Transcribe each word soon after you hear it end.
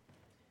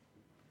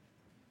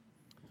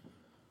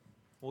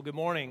Well, good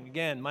morning.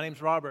 Again, my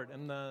name's Robert.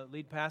 I'm the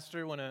lead pastor.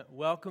 I want to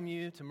welcome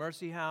you to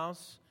Mercy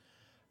House.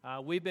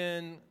 We've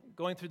been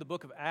going through the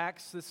book of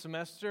Acts this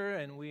semester,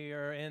 and we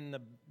are in the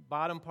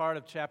bottom part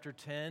of chapter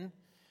 10.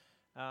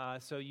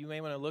 So you may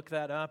want to look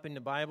that up in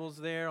the Bibles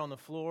there on the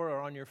floor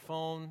or on your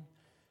phone.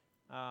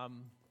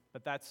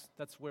 But that's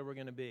where we're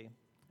going to be.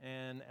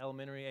 And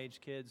elementary age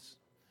kids,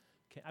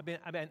 I've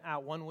been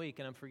out 1 week,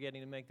 and I'm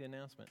forgetting to make the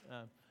announcement.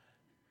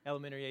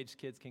 Elementary age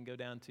kids can go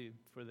down too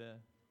for the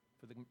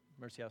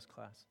Mercy House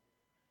class.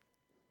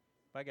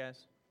 Bye,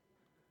 guys.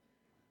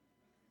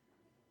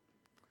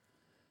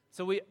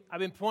 So I've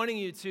been pointing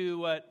you to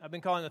what I've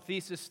been calling the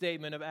thesis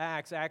statement of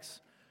Acts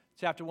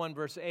chapter 1,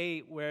 verse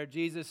 8, where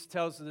Jesus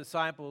tells the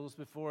disciples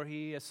before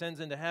he ascends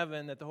into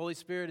heaven that the Holy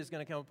Spirit is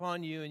going to come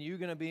upon you and you're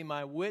going to be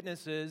my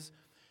witnesses,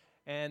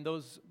 and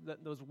those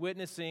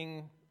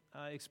witnessing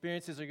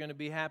experiences are going to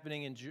be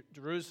happening in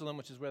Jerusalem,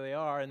 which is where they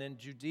are, and then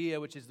Judea,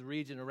 which is the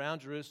region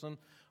around Jerusalem,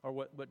 or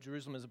what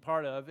Jerusalem is a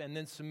part of, and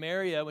then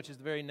Samaria, which is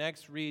the very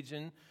next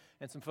region,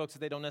 and some folks that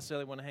they don't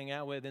necessarily want to hang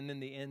out with, and then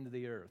the end of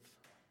the earth.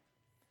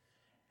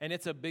 And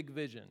it's a big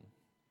vision.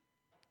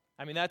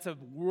 I mean, that's a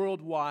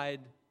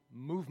worldwide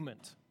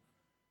movement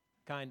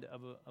kind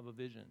of a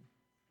vision.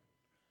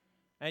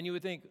 And you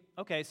would think,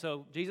 okay,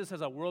 so Jesus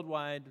has a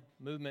worldwide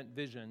movement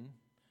vision.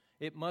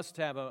 It must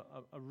have a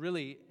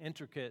really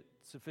intricate,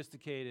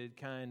 sophisticated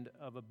kind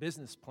of a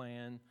business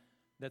plan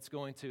that's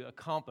going to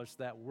accomplish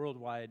that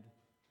worldwide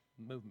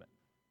movement.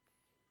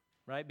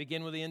 Right?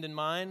 Begin with the end in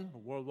mind, a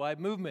worldwide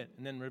movement,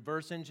 and then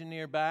reverse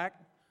engineer back.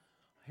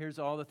 Here's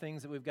all the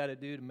things that we've got to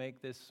do to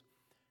make this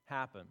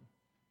happen.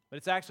 But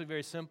it's actually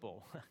very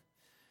simple.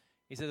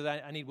 He says,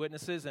 I need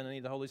witnesses and I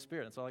need the Holy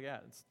Spirit. That's all I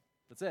got.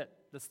 That's it.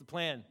 That's the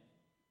plan.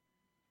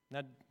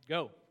 Now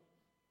go.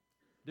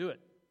 Do it.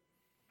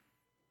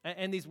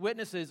 And these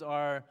witnesses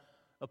are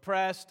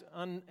oppressed,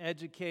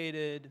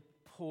 uneducated,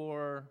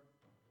 poor,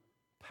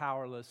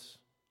 powerless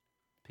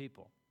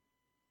people.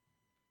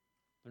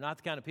 They're not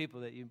the kind of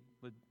people that you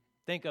would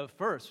think of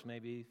first,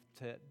 maybe,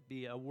 to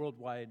be a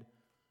worldwide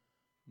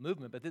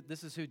movement. But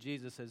this is who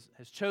Jesus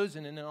has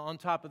chosen. And then on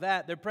top of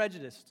that, they're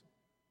prejudiced.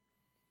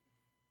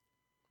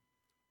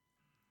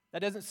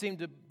 That doesn't seem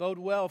to bode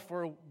well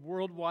for a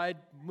worldwide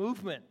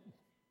movement.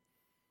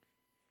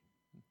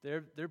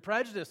 They're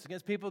prejudiced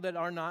against people that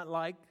are not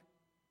like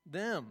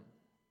them.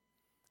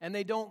 And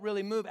they don't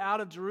really move out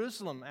of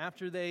Jerusalem.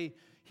 After they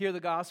hear the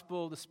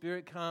gospel, the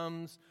Spirit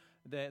comes,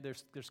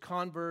 there's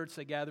converts,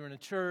 they gather in a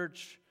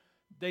church.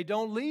 They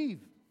don't leave.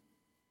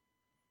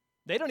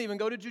 They don't even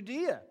go to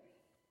Judea,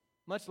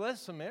 much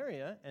less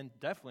Samaria, and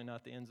definitely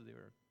not the ends of the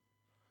earth.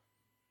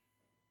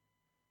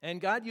 And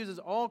God uses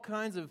all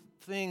kinds of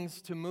things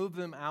to move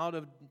them out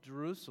of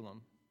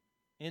Jerusalem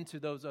into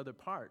those other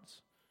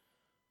parts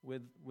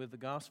with the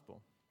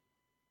gospel.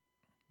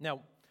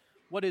 Now,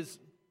 what is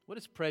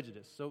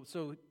prejudice?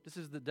 So this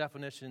is the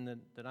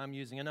definition that I'm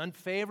using. An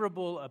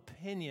unfavorable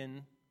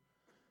opinion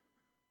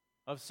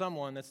of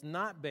someone that's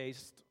not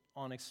based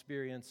on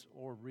experience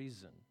or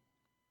reason.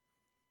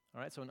 All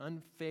right, so an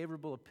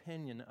unfavorable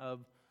opinion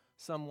of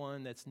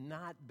someone that's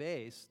not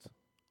based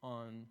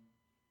on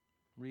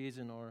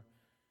reason or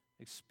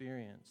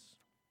experience.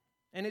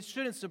 And it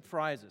shouldn't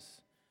surprise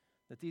us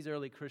that these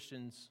early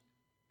Christians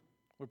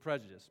were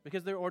prejudiced,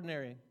 because they're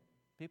ordinary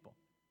people.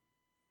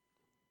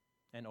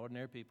 And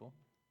ordinary people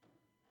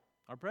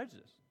are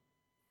prejudiced.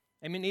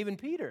 I mean, even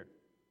Peter,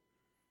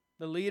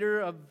 the leader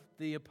of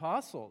the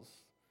apostles,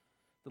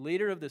 the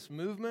leader of this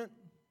movement,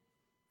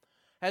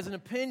 has an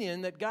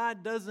opinion that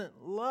God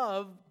doesn't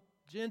love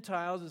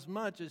Gentiles as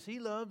much as he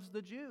loves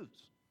the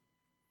Jews.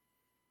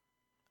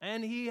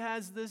 And he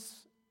has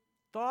this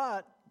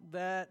thought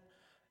that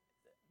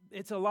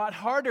it's a lot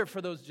harder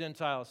for those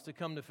Gentiles to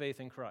come to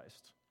faith in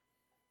Christ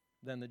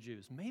than the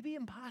Jews. Maybe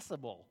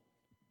impossible,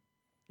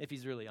 if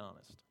he's really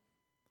honest.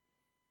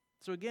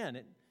 So again,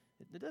 it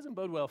doesn't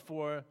bode well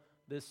for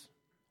this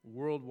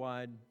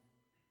worldwide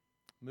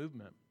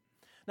movement.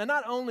 Now,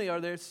 not only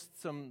are there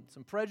some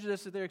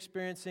prejudice that they're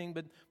experiencing,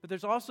 but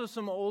there's also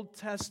some Old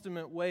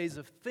Testament ways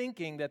of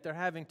thinking that they're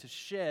having to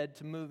shed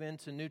to move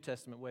into New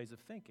Testament ways of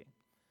thinking.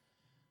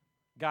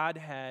 God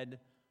had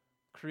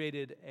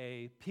created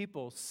a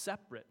people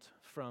separate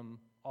from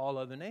all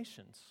other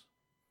nations.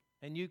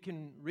 And you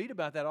can read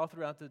about that all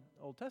throughout the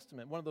Old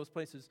Testament. One of those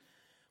places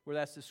where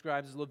that's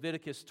described is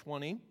Leviticus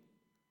 20,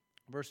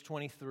 verse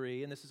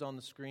 23. And this is on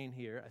the screen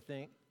here, I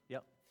think.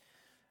 Yep.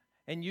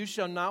 And you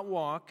shall not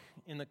walk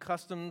in the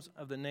customs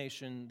of the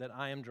nation that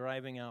I am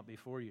driving out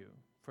before you.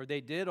 For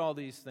they did all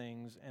these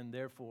things, and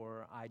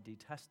therefore I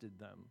detested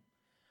them.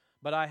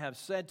 But I have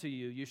said to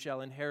you, you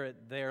shall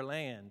inherit their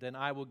land, and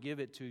I will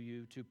give it to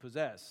you to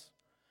possess,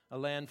 a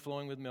land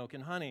flowing with milk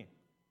and honey.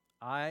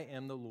 I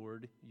am the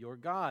Lord your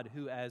God,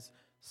 who has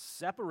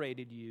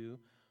separated you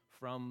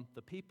from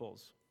the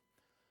peoples.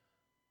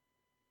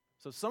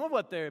 So some of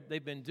what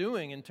they've been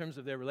doing in terms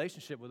of their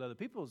relationship with other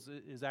peoples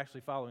is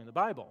actually following the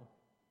Bible.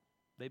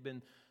 They've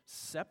been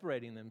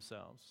separating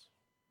themselves.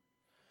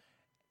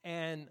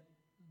 And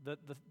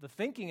the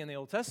thinking in the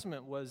Old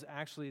Testament was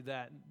actually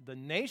that the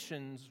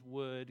nations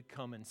would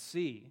come and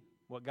see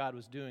what God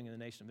was doing in the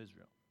nation of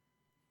Israel.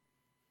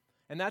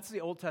 And that's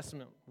the Old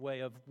Testament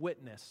way of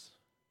witness.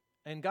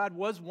 And God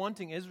was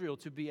wanting Israel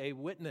to be a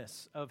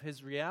witness of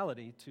his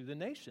reality to the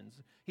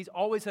nations. He's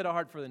always had a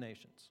heart for the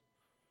nations.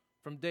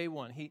 From day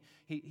one,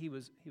 he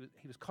was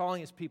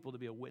calling his people to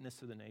be a witness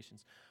to the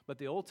nations. But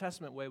the Old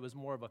Testament way was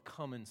more of a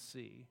come and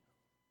see.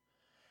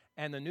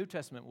 And the New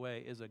Testament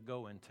way is a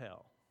go and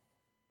tell.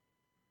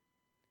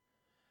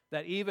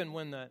 That even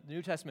when the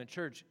New Testament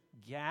church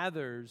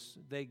gathers,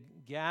 they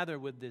gather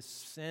with this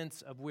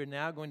sense of we're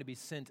now going to be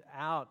sent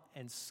out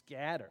and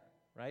scatter.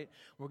 Right?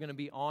 We're going to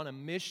be on a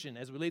mission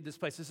as we leave this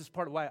place. This is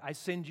part of why I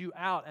send you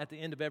out at the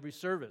end of every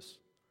service.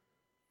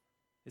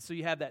 And so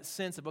you have that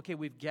sense of, okay,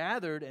 we've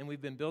gathered and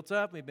we've been built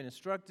up, we've been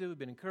instructed, we've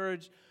been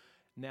encouraged.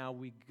 Now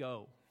we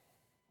go.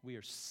 We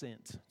are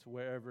sent to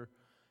wherever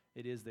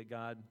it is that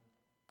God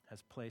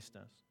has placed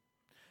us.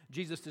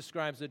 Jesus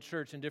describes the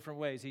church in different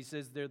ways. He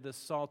says they're the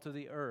salt of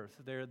the earth.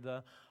 They're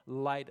the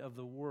light of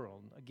the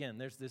world. Again,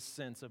 there's this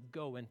sense of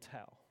go and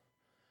tell,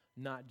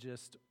 not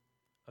just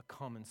a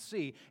come and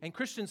see. And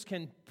Christians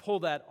can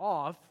pull that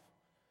off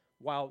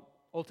while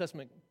Old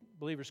Testament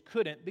believers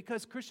couldn't,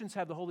 because Christians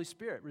have the Holy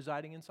Spirit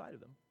residing inside of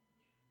them.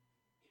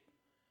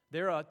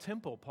 They're a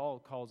temple, Paul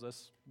calls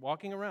us,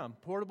 walking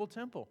around, portable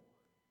temple.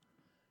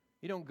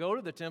 You don't go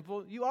to the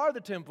temple, you are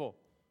the temple.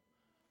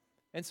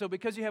 And so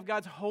because you have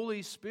God's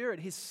Holy Spirit,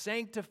 his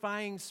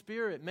sanctifying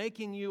Spirit,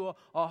 making you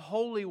a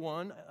holy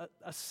one,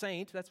 a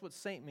saint, that's what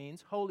saint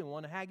means, holy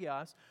one, a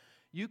hagios,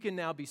 you can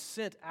now be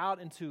sent out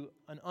into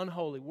an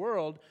unholy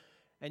world,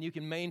 and you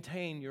can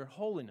maintain your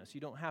holiness.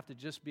 You don't have to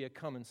just be a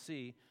come and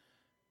see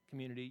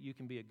community. You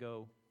can be a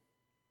go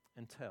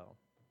and tell.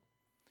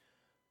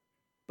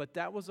 But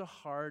that was a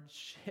hard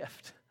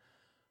shift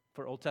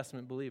for Old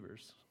Testament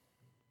believers.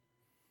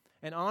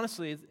 And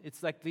honestly,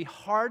 it's like the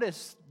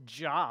hardest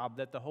job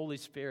that the Holy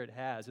Spirit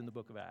has in the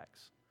book of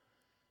Acts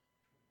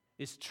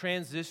is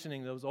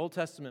transitioning those Old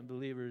Testament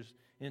believers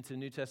into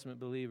New Testament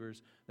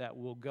believers that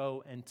will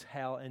go and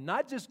tell, and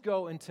not just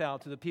go and tell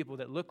to the people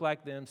that look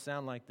like them,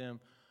 sound like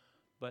them,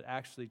 but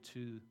actually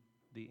to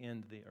the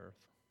end of the earth.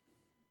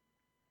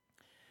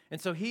 And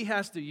so he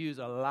has to use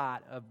a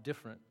lot of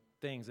different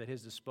things at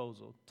his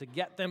disposal to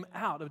get them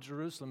out of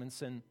Jerusalem and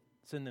send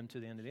them to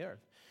the end of the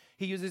earth.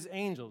 He uses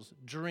angels,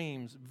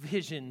 dreams,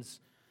 visions,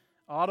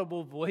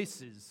 audible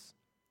voices,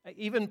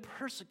 even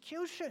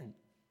persecution.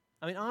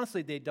 I mean,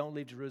 honestly, they don't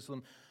leave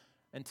Jerusalem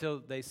until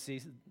they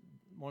see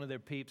one of their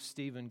peeps,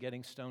 Stephen,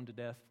 getting stoned to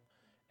death,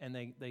 and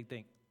they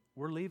think,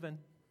 we're leaving,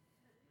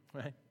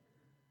 right?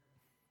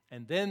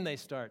 And then they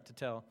start to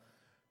tell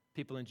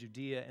people in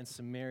Judea and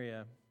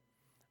Samaria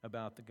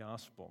about the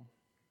gospel.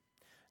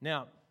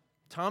 Now,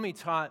 Tommy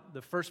taught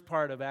the first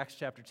part of Acts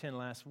chapter 10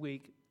 last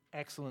week.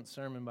 Excellent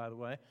sermon, by the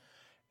way.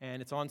 And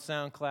it's on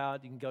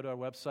SoundCloud. You can go to our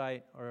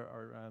website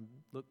or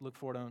look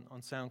for it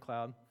on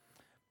SoundCloud.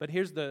 But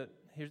here's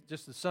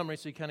just the summary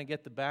so you kind of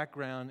get the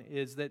background,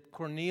 is that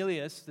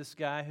Cornelius, this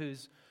guy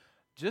who's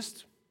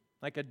just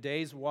like a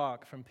day's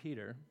walk from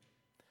Peter,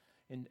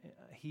 and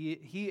he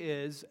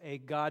is a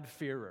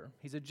God-fearer.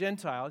 He's a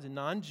Gentile, he's a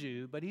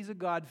non-Jew, but he's a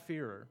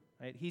God-fearer.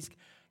 Right? He's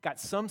got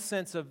some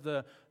sense of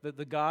the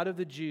God of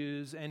the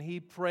Jews, and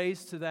he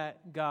prays to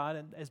that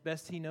God as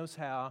best he knows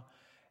how.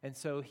 And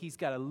so he's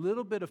got a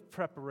little bit of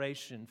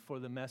preparation for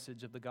the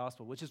message of the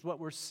gospel, which is what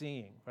we're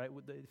seeing, right?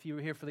 If you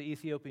were here for the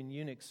Ethiopian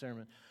eunuch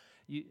sermon,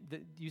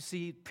 you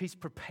see he's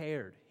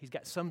prepared. He's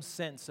got some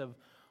sense of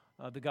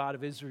the God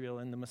of Israel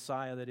and the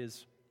Messiah that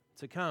is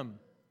to come.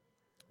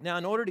 Now,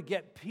 in order to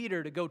get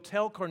Peter to go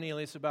tell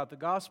Cornelius about the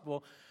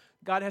gospel,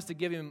 God has to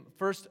give him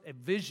first a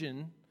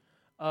vision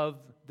of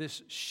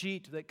this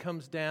sheet that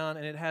comes down,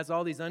 and it has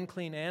all these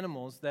unclean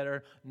animals that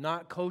are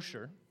not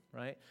kosher,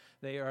 right?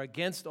 They are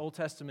against Old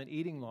Testament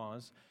eating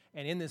laws.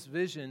 And in this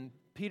vision,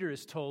 Peter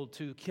is told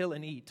to kill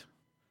and eat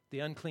the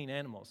unclean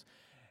animals.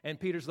 And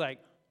Peter's like,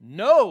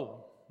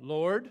 no,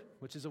 Lord,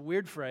 which is a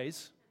weird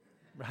phrase,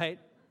 right?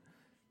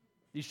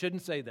 You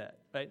shouldn't say that,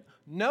 right?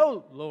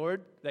 No,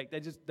 Lord, like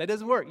that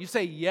doesn't work. You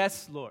say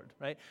yes, Lord,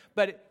 right?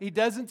 But he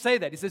doesn't say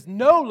that. He says,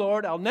 no,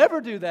 Lord, I'll never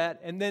do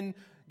that. And then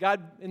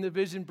God in the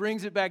vision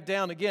brings it back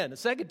down again, a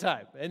second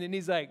time. And then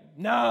he's like,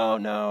 no,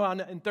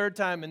 and third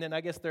time. And then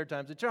I guess third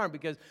time's a charm,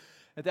 because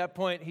at that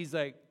point he's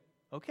like,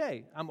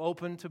 okay, I'm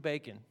open to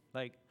bacon.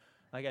 Like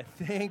I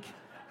think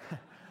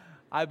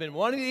I've been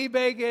wanting to eat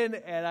bacon,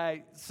 and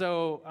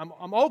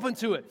I'm open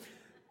to it.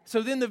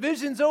 So then the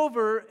vision's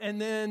over,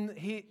 and then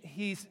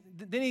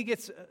he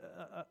gets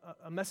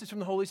a message from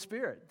the Holy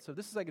Spirit. So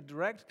this is like a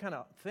direct kind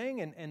of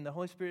thing, and the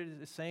Holy Spirit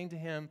is saying to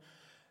him,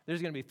 there's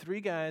going to be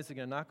 3 guys that are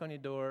going to knock on your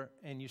door,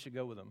 and you should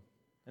go with them.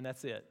 And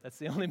that's it. That's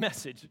the only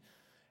message.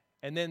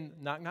 And then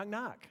knock, knock,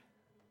 knock.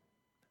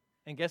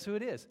 And guess who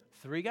it is?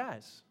 3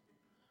 guys.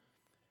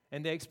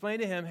 And they explain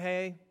to him,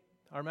 hey,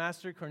 our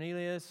master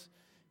Cornelius,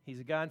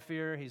 he's a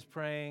God-fearer, he's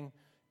praying.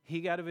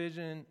 He got a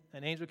vision.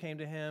 An angel came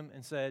to him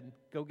and said,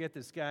 go get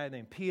this guy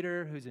named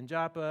Peter who's in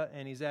Joppa,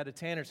 and he's at a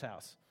tanner's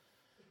house.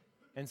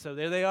 And so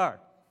there they are.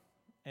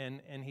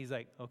 And he's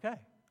like, okay,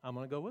 I'm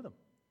going to go with them.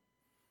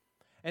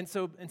 And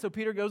so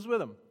Peter goes with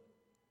them.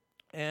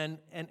 And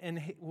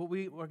what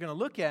we are going to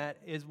look at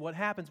is what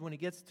happens when he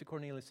gets to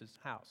Cornelius'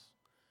 house.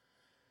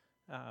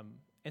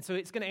 And so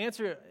it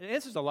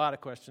answers a lot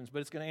of questions, but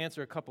it's going to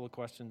answer a couple of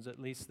questions at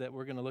least that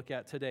we're going to look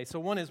at today. So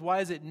one is, why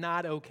is it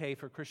not okay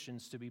for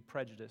Christians to be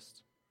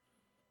prejudiced?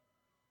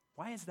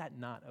 Why is that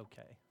not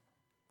okay?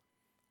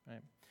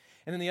 Right?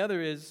 And then the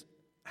other is,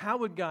 how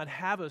would God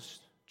have us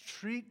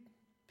treat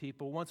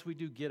people once we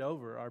do get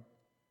over our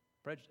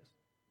prejudice?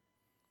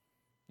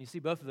 You see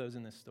both of those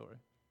in this story.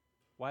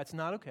 Why it's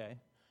not okay,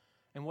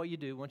 and what you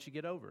do once you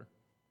get over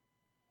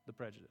the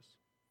prejudice.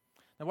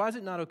 Now, why is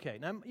it not okay?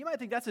 Now, you might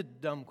think that's a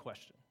dumb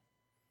question.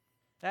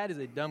 That is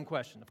a dumb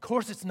question. Of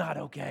course it's not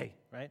okay,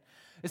 right?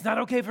 It's not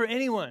okay for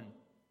anyone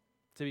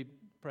to be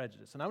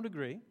prejudiced. And I would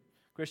agree,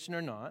 Christian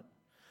or not.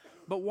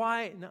 But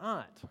why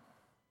not?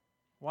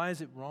 Why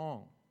is it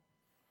wrong?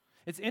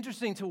 It's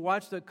interesting to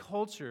watch the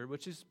culture,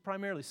 which is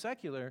primarily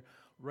secular,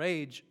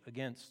 rage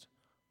against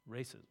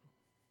racism.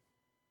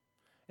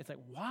 It's like,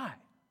 why?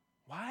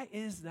 Why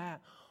is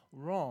that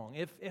wrong?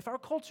 If our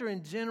culture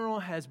in general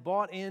has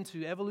bought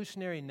into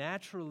evolutionary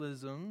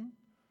naturalism,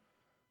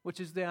 which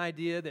is the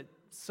idea that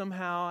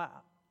somehow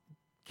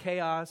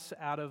chaos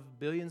out of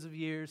billions of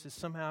years has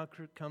somehow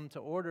come to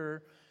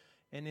order,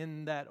 and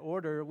in that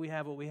order we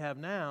have what we have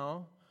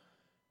now,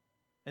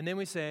 and then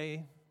we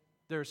say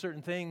there are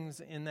certain things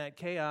in that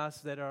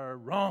chaos that are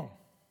wrong.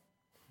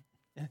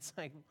 And it's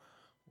like,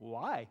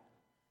 why?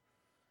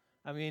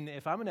 I mean,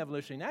 if I'm an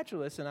evolutionary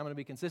naturalist and I'm going to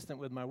be consistent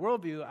with my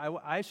worldview,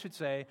 I should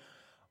say,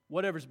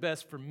 whatever's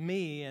best for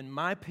me and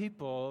my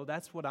people,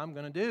 that's what I'm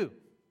going to do.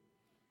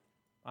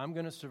 I'm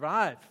going to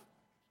survive.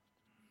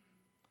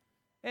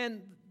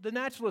 And the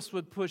naturalists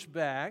would push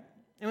back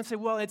and would say,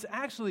 well, it's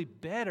actually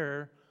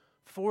better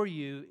for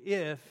you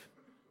if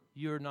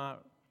you're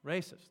not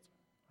racist,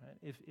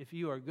 right? If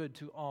you are good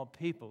to all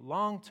people.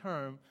 Long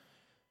term,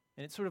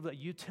 and it's sort of a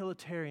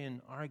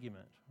utilitarian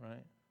argument,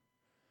 right?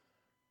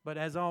 But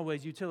as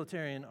always,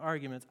 utilitarian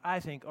arguments, I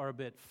think, are a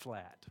bit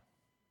flat.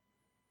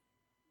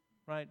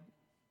 Right?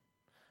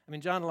 I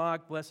mean, John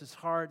Locke, bless his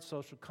heart,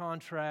 social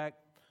contract,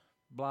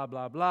 blah,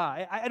 blah,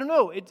 blah. I don't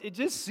know. It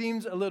just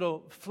seems a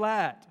little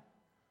flat.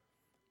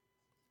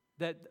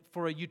 That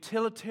for a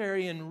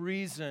utilitarian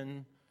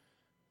reason,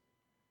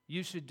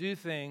 you should do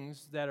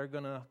things that are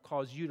going to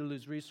cause you to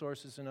lose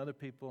resources and other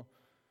people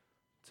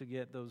to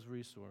get those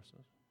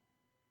resources.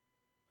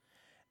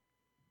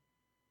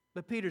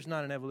 But Peter's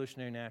not an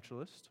evolutionary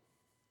naturalist.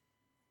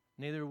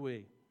 Neither are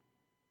we.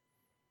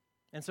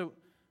 And so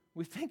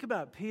we think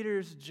about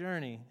Peter's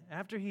journey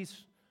after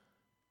he's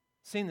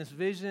seen this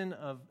vision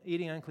of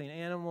eating unclean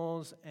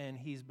animals and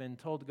he's been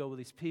told to go with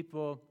these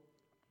people.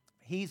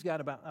 He's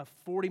got about a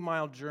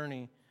 40-mile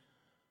journey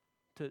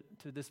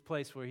to this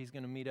place where he's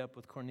going to meet up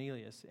with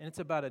Cornelius. And it's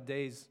about a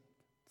day's,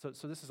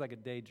 so this is like a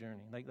day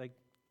journey, like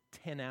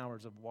 10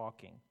 hours of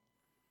walking.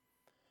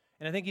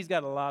 And I think he's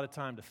got a lot of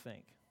time to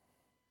think.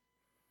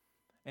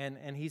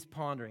 And he's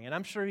pondering. And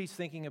I'm sure he's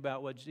thinking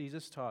about what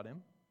Jesus taught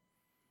him,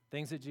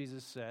 things that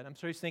Jesus said. I'm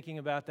sure he's thinking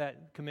about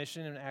that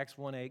commission in Acts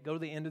 1:8, go to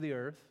the end of the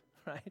earth,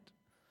 right?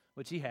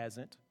 Which he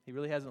hasn't. He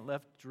really hasn't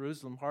left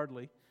Jerusalem,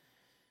 hardly.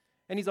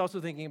 And he's also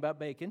thinking about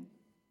bacon,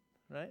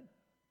 right?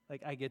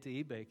 Like, I get to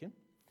eat bacon.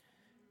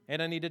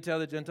 And I need to tell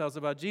the Gentiles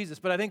about Jesus.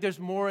 But I think there's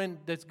more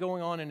that's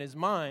going on in his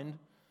mind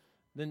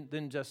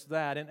than just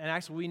that. And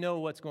actually, we know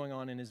what's going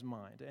on in his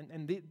mind.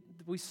 And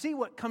we see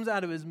what comes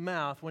out of his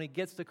mouth when he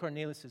gets to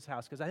Cornelius'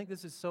 house, because I think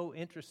this is so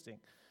interesting.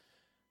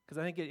 Because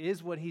I think it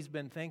is what he's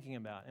been thinking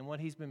about and what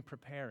he's been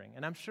preparing.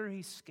 And I'm sure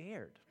he's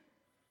scared.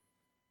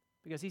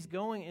 Because he's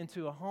going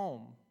into a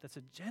home that's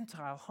a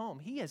Gentile home.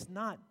 He has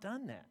not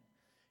done that.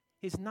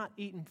 He's not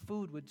eaten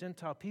food with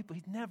Gentile people.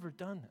 He's never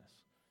done this.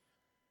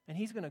 And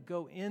he's going to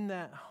go in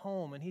that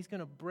home and he's going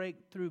to break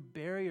through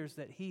barriers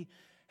that he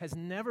has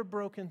never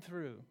broken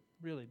through,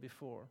 really,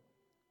 before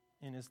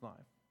in his life.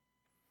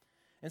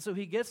 And so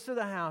he gets to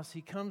the house,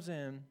 he comes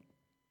in,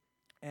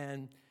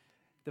 and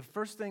the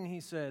first thing he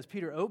says,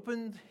 Peter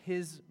opened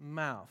his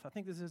mouth. I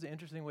think this is an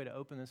interesting way to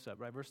open this up,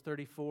 right? Verse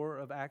 34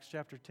 of Acts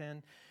chapter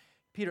 10.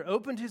 Peter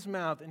opened his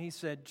mouth and he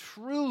said,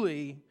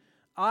 truly,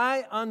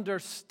 I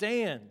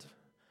understand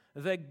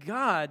that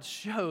God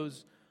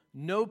shows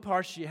no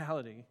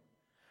partiality,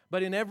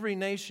 but in every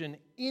nation,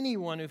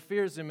 anyone who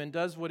fears him and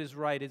does what is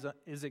right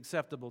is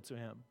acceptable to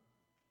him.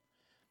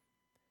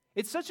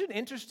 It's such an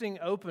interesting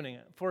opening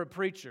for a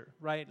preacher,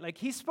 right? Like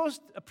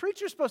a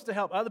preacher's supposed to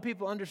help other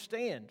people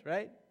understand,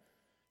 right?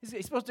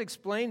 He's supposed to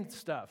explain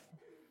stuff.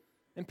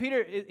 And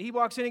Peter, he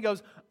walks in and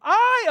goes,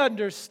 I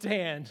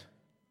understand.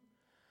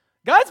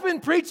 God's been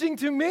preaching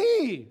to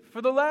me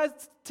for the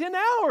last 10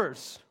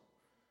 hours.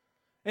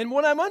 And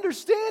what I'm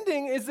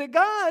understanding is that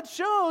God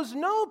shows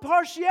no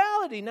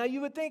partiality. Now,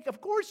 you would think,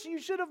 of course, you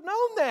should have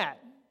known that.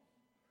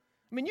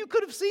 I mean, you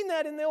could have seen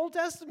that in the Old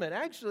Testament,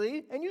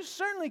 actually, and you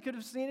certainly could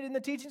have seen it in the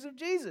teachings of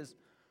Jesus.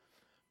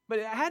 But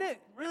it hadn't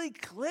really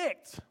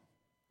clicked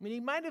I mean, he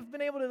might have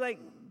been able to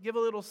give a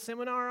little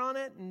seminar on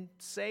it and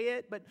say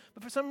it, but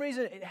for some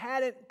reason it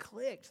hadn't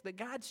clicked that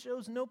God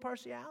shows no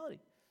partiality.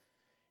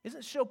 He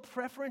doesn't show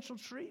preferential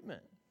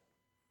treatment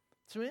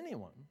to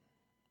anyone,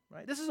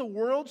 right? This is a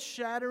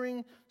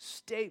world-shattering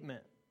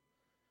statement.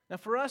 Now,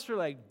 for us, we're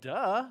like,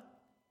 duh.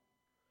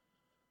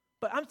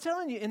 But I'm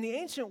telling you, in the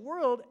ancient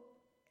world,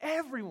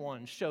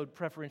 everyone showed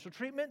preferential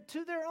treatment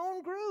to their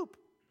own group.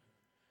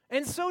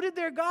 And so did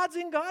their gods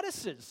and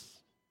goddesses.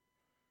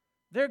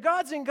 Their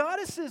gods and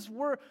goddesses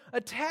were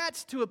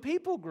attached to a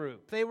people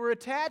group. They were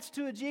attached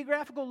to a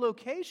geographical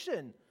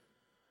location.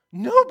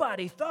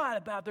 Nobody thought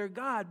about their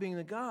God being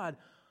the God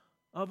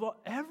of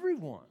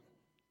everyone.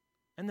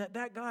 And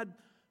that God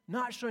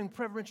not showing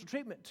preferential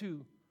treatment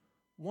to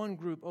one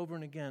group over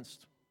and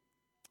against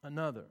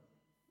another.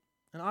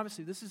 And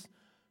obviously, this is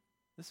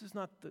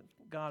not the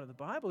God of the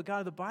Bible. The God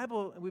of the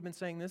Bible, we've been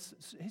saying this,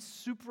 he's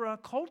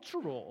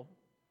supracultural.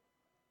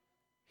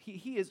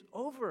 He is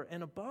over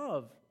and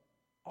above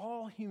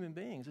all human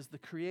beings, as the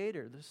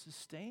creator, the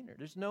sustainer.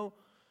 There's no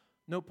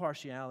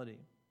partiality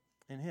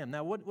in him.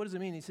 Now, what does it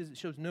mean? He says it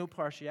shows no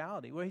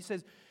partiality. Well, he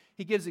says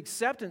he gives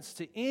acceptance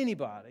to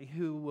anybody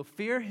who will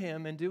fear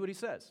him and do what he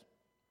says,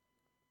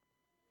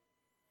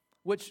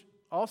 which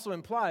also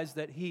implies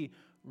that he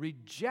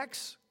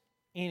rejects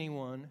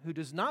anyone who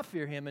does not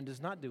fear him and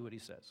does not do what he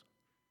says.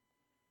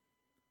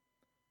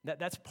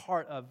 That's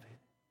part of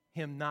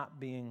him not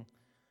being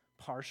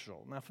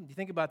partial. Now, if you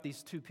think about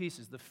these two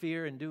pieces, the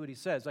fear and do what he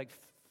says,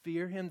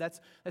 fear him, that's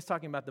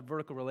talking about the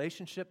vertical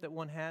relationship that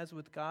one has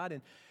with God.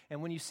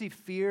 And when you see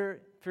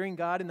fearing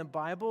God in the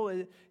Bible,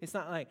 it's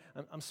not like,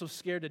 I'm so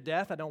scared to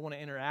death, I don't want to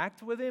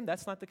interact with him.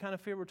 That's not the kind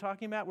of fear we're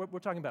talking about. We're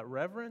talking about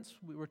reverence.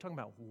 We're talking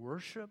about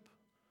worship.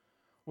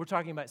 We're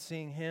talking about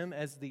seeing him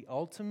as the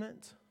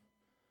ultimate.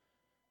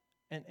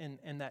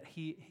 And that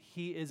he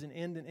is an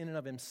end in and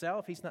of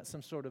himself. He's not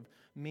some sort of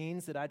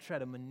means that I try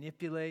to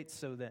manipulate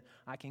so that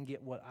I can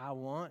get what I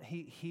want.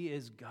 He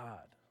is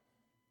God.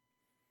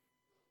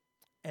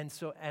 And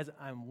so as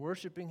I'm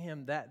worshiping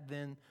him, that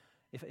then,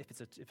 if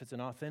it's an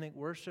authentic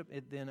worship,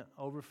 it then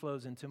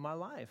overflows into my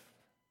life.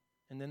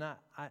 And then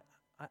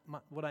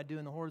what I do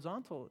in the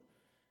horizontal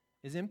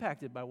is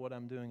impacted by what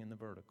I'm doing in the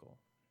vertical.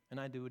 And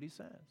I do what he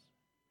says.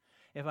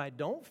 If I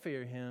don't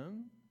fear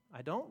him,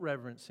 I don't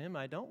reverence him,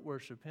 I don't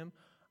worship him,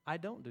 I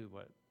don't do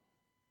what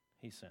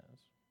he says.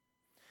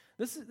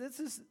 This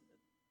is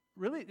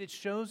really, it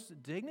shows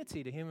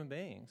dignity to human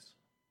beings.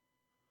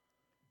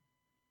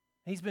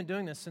 He's been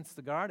doing this since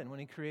the garden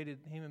when he created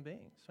human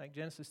beings. Like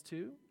Genesis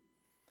 2,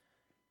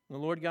 the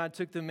Lord God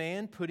took the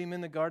man, put him in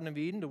the Garden of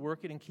Eden to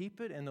work it and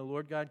keep it, and the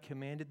Lord God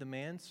commanded the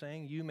man,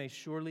 saying, you may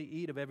surely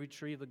eat of every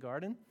tree of the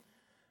garden,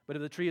 but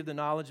of the tree of the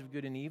knowledge of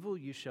good and evil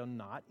you shall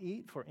not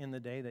eat, for in the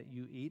day that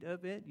you eat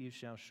of it you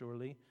shall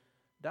surely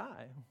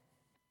die.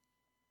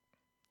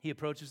 He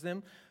approaches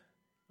them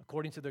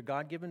according to their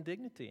God-given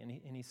dignity,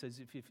 and he says,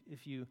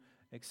 if you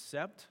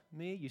accept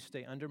me, you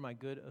stay under my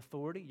good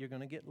authority, you're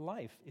going to get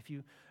life. If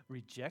you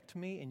reject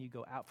me and you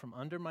go out from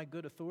under my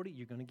good authority,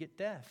 you're going to get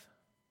death.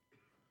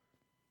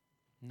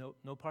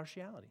 No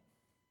partiality.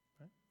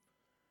 Right?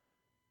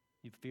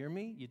 You fear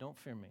me, you don't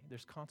fear me.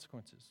 There's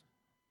consequences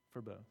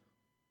for both.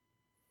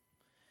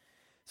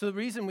 So the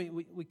reason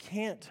we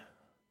can't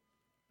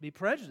be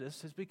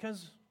prejudiced is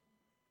because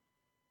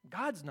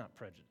God's not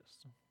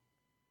prejudiced.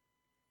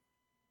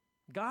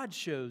 God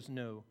shows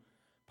no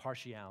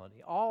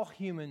partiality. All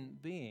human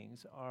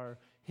beings are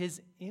his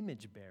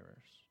image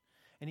bearers,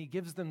 and he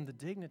gives them the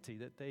dignity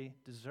that they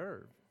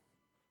deserve,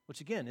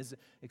 which again is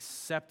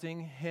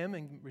accepting him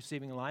and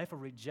receiving life or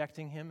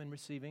rejecting him and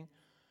receiving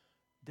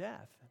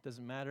death. It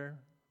doesn't matter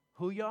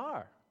who you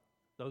are.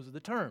 Those are the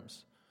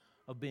terms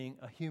of being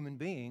a human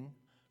being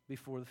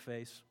before the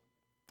face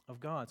of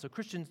God. So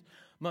Christians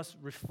must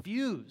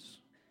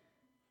refuse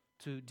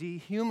to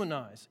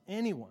dehumanize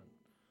anyone,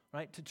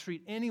 right? To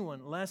treat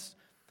anyone less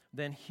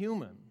than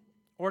human,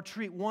 or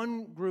treat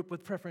one group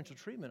with preferential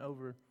treatment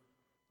over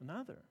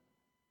another.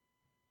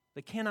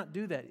 They cannot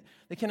do that.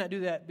 They cannot do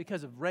that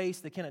because of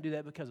race. They cannot do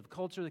that because of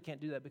culture. They can't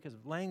do that because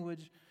of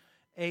language,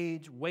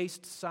 age,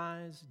 waist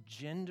size,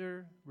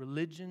 gender,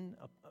 religion,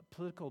 a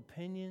political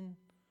opinion,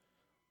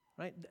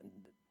 right?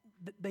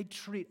 They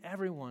treat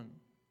everyone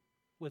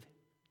with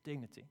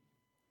dignity,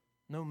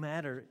 no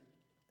matter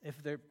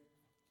if they're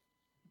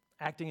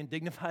acting in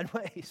dignified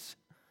ways.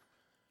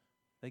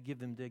 They give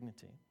them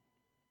dignity.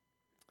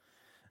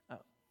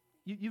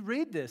 You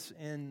read this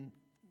in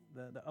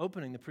the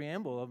opening, the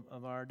preamble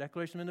of our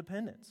Declaration of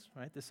Independence,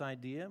 right? This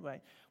idea,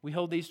 right? We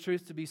hold these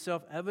truths to be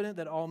self-evident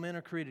that all men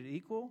are created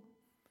equal,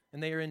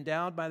 and they are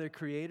endowed by their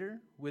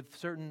Creator with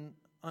certain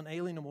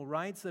unalienable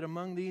rights, that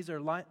among these are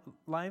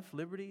life,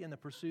 liberty, and the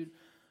pursuit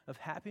of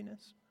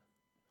happiness.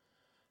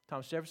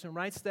 Thomas Jefferson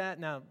writes that.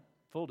 Now,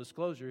 full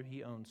disclosure,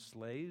 he owned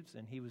slaves,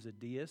 and he was a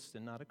deist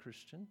and not a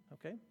Christian,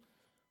 okay?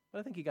 But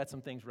I think he got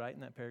some things right in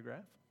that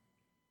paragraph.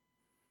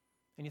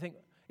 And you think,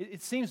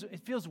 it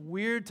feels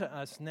weird to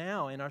us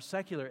now in our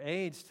secular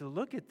age to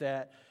look at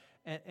that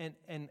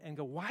and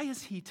go, why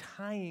is he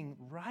tying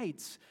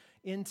rights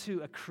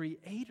into a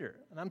creator.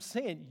 And I'm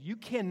saying you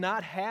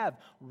cannot have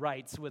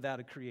rights without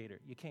a creator.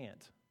 You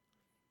can't.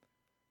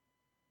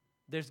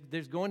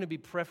 There's going to be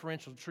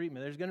preferential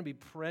treatment. There's going to be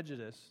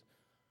prejudice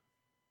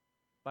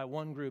by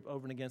one group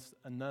over and against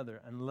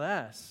another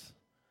unless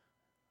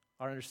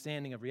our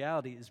understanding of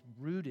reality is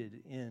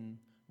rooted in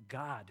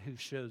God, who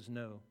shows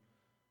no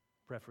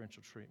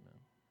preferential treatment.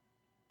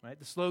 Right?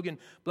 The slogan,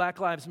 Black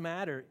Lives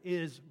Matter,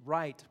 is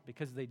right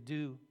because they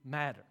do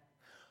matter.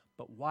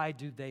 But why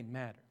do they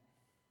matter?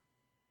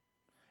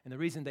 And the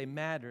reason they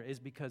matter is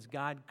because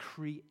God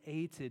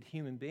created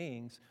human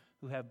beings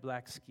who have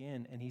black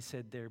skin, and he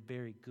said they're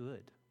very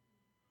good.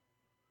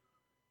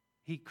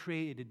 He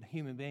created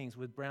human beings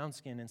with brown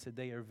skin and said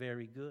they are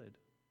very good.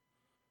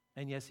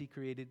 And yes, he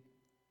created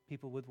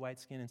people with white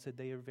skin and said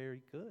they are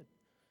very good.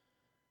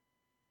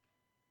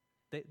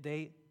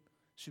 They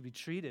should be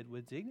treated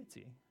with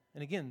dignity.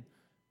 And again,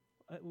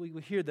 we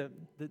hear the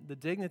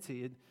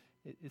dignity.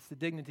 It's the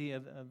dignity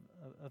of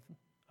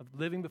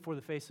living before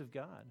the face of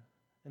God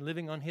and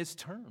living on his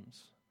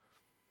terms,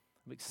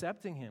 of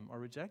accepting him or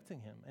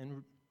rejecting him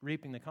and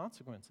reaping the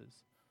consequences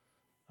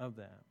of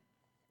that.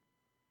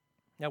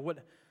 Now, what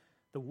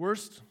the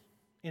worst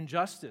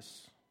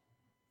injustice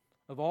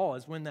of all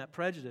is when that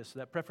prejudice,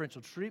 that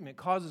preferential treatment,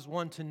 causes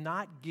one to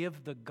not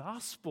give the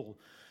gospel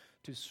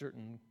to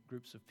certain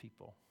groups of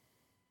people.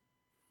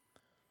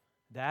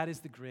 That is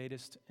the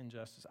greatest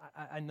injustice.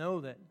 I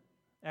know that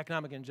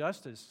economic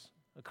injustice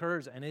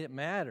occurs and it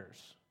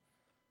matters,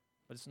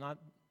 but it's not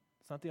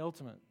the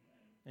ultimate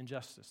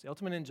injustice. The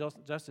ultimate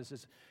injustice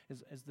is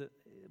that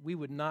we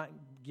would not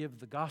give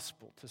the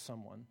gospel to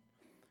someone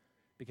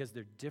because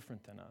they're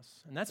different than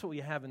us. And that's what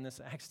we have in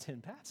this Acts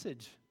 10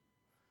 passage.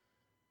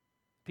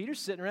 Peter's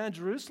sitting around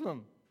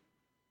Jerusalem,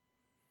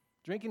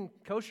 drinking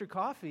kosher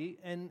coffee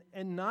and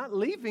not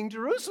leaving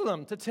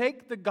Jerusalem to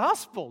take the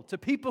gospel to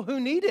people who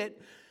need it.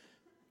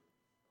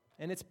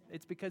 And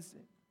it's because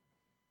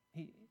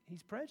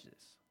he's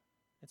prejudiced.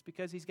 It's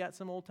because he's got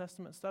some Old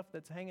Testament stuff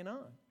that's hanging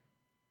on.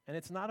 And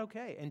it's not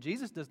okay. And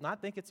Jesus does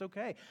not think it's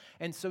okay.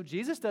 And so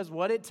Jesus does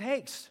what it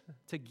takes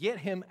to get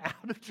him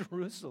out of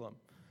Jerusalem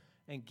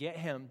and get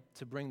him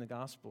to bring the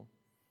gospel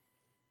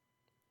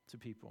to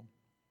people.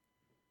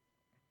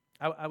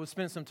 I was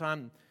spending some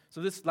time,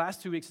 so this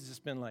last 2 weeks has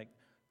just been like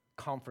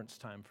conference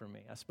time for me.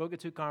 I spoke at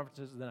 2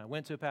 conferences, then I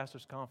went to a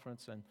pastor's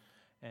conference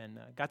and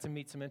got to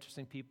meet some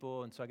interesting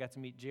people. And so I got to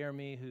meet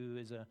Jeremy, who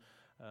is a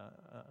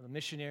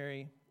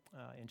missionary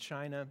in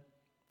China,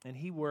 and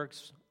he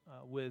works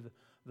with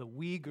the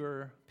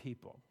Uyghur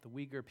people. The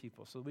Uyghur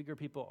people. So the Uyghur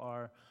people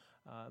are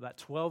about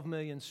 12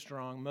 million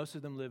strong. Most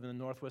of them live in the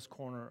northwest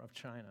corner of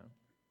China,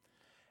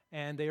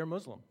 and they are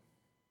Muslim.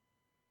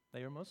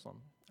 They are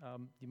Muslim.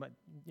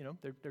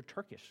 They're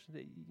Turkish.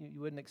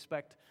 You wouldn't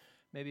expect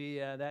maybe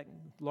that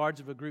large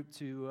of a group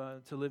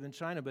to live in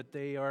China, but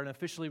they are an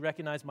officially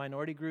recognized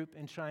minority group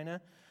in China.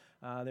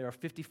 There are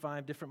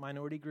 55 different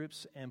minority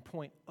groups, and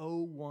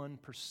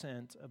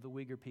 0.01% of the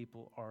Uyghur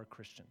people are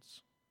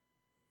Christians.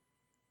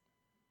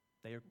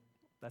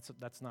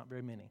 That's not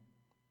very many.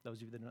 Those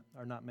of you that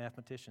are not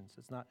mathematicians,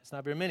 it's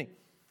not very many.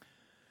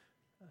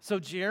 So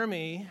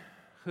Jeremy,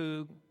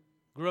 who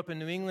grew up in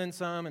New England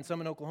some and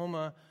some in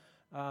Oklahoma,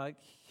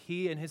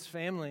 he and his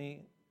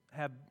family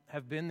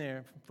have been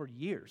there for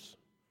years,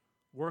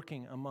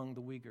 working among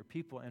the Uyghur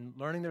people and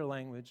learning their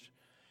language.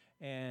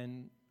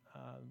 And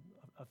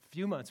a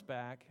few months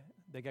back,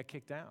 they got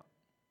kicked out.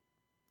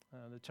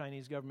 The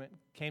Chinese government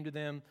came to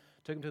them,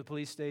 took them to the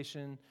police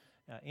station,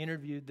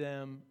 interviewed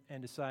them,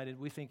 and decided,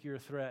 we think you're a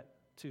threat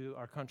to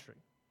our country,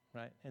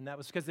 right? And that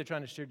was because they're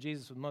trying to share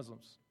Jesus with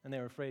Muslims, and they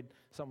were afraid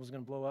something was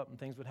going to blow up and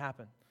things would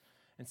happen.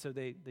 And so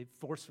they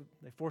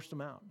forced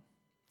them out.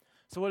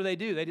 So what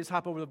do? They just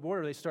hop over the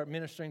border. They start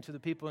ministering to the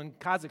people in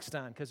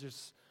Kazakhstan, because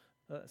there's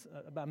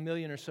about 1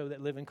 million or so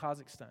that live in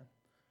Kazakhstan.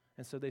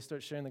 And so they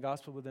start sharing the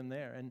gospel with them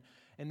there.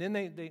 And then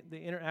they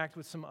interact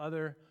with some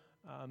other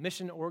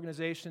mission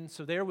organizations.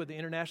 So they're with the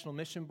International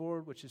Mission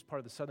Board, which is part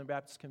of the Southern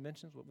Baptist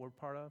Conventions, what we're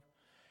part of.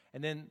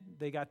 And then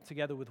they got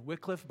together with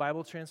Wycliffe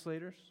Bible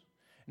translators.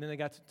 And then they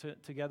got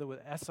together with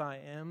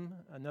SIM,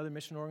 another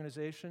mission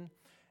organization.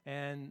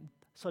 And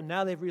so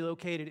now they've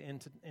relocated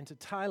into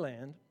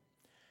Thailand.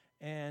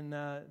 And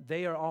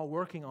they are all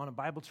working on a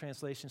Bible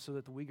translation so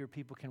that the Uyghur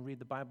people can read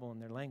the Bible in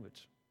their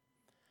language.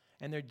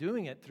 And they're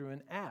doing it through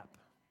an app.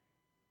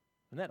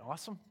 Isn't that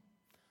awesome?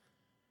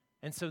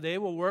 And so they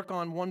will work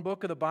on one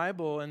book of the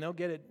Bible, and they'll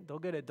get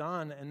it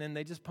done, and then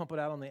they just pump it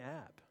out on the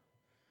app.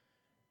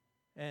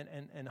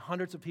 And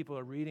hundreds of people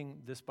are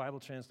reading this Bible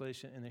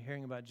translation, and they're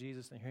hearing about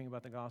Jesus, and hearing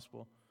about the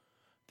gospel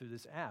through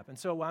this app. And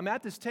so I'm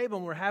at this table,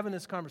 and we're having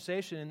this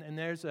conversation, and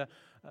there's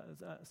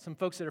some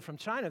folks that are from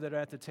China that are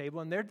at the table,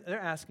 and they're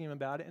asking him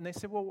about it, and they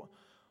said, well,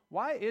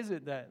 why is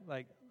it that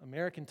like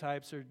American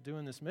types are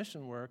doing this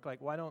mission work? Like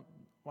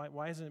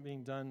why isn't it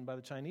being done by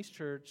the Chinese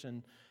church?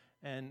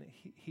 And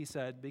he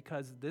said,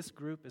 because this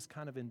group is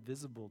kind of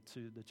invisible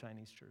to the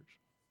Chinese church.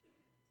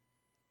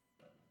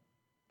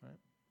 Right?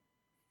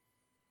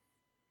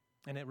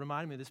 And it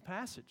reminded me of this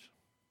passage,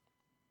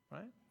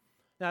 right?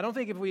 Now, I don't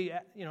think if we,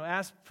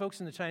 ask folks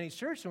in the Chinese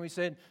church and we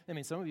said,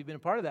 some of you have been a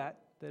part of that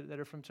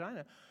are from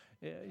China,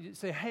 you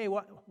say, hey,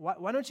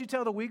 why don't you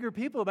tell the Uyghur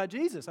people about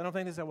Jesus? I don't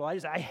think they say, well,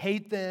 I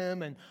hate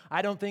them, and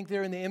I don't think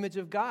they're in the image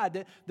of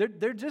God.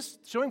 They're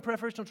just showing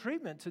preferential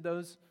treatment to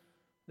those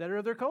that are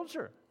of their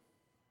culture,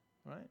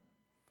 right?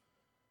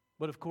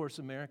 But of course,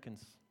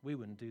 Americans, we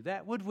wouldn't do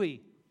that, would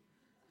we?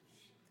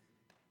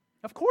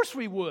 Of course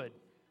we would,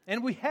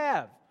 and we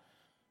have.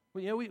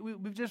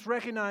 We've just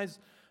recognized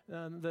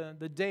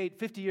the date,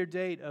 50-year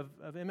date of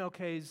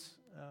MLK's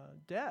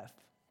death.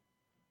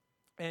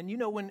 And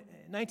when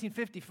in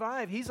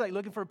 1955, he's like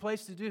looking for a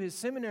place to do his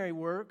seminary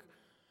work,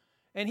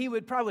 and he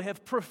would probably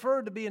have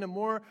preferred to be in a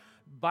more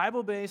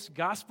Bible-based,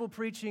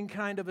 gospel-preaching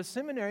kind of a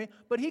seminary,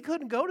 but he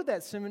couldn't go to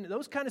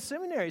those kind of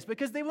seminaries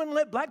because they wouldn't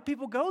let black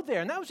people go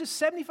there. And that was just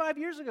 75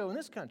 years ago in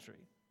this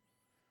country.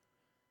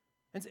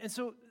 And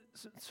so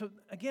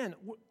again,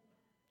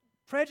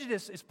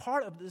 prejudice is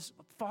part of this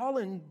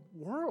fallen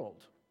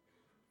world.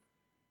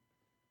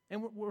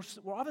 And we're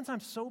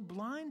oftentimes so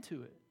blind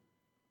to it.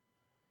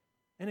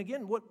 And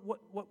again,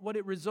 what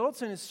it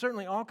results in is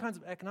certainly all kinds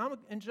of economic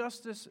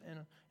injustice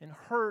and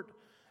hurt.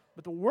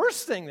 But the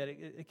worst thing that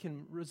it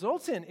can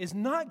result in is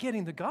not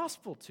getting the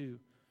gospel to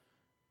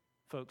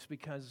folks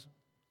because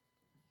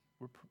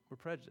we're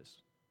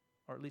prejudiced,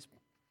 or at least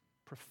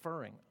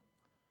preferring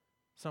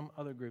some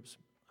other groups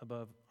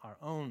above our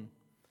own.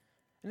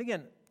 And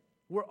again,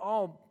 we're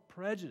all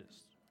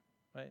prejudiced,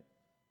 right?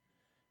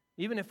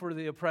 Even if we're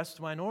the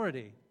oppressed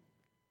minority,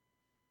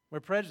 we're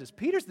prejudiced.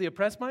 Peter's the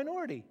oppressed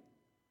minority.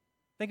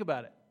 Think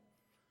about it.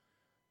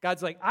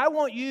 God's like, I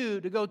want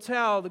you to go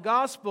tell the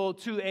gospel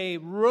to a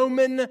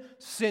Roman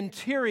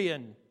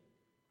centurion.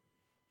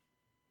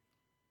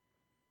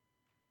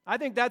 I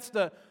think that's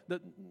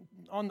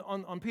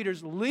on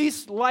Peter's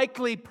least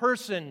likely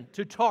person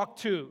to talk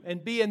to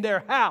and be in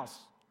their house.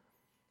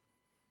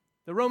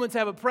 The Romans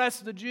have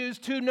oppressed the Jews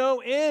to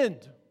no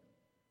end.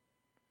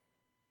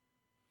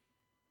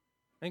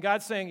 And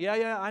God's saying,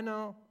 yeah, I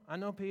know,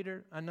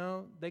 Peter, I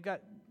know, they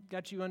got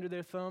you under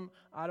their thumb,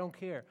 I don't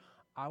care.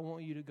 I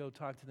want you to go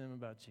talk to them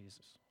about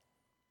Jesus.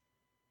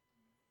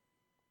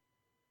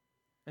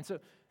 And so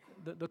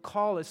the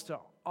call is to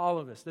all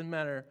of us, doesn't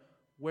matter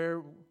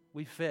where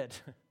we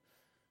fit.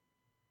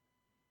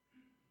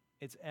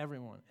 It's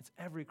everyone, it's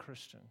every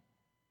Christian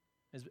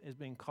is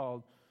being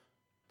called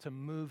to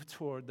move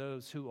toward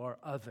those who are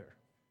other,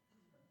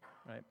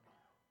 right?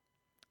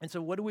 And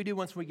so what do we do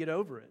once we get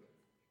over it?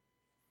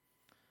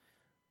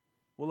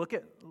 Well, look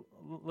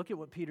at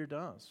what Peter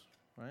does,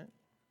 right?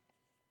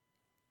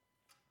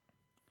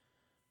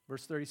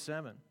 Verse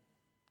 37,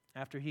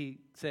 after he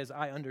says,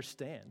 I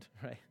understand,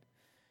 right?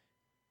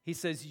 He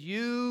says,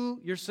 you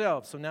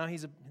yourself, so now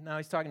he's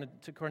talking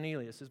to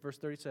Cornelius, this is verse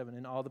 37,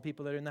 and all the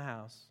people that are in the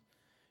house.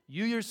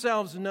 You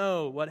yourselves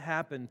know what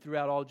happened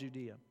throughout all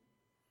Judea,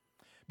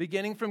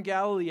 beginning from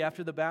Galilee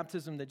after the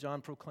baptism that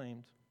John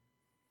proclaimed,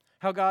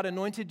 how God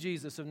anointed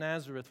Jesus of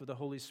Nazareth with the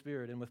Holy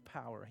Spirit and with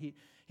power. He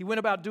went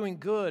about doing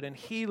good and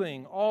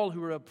healing all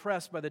who were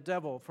oppressed by the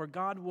devil, for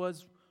God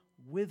was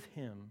with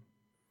him.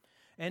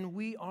 And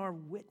we are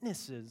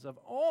witnesses of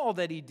all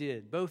that he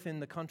did, both in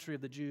the country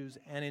of the Jews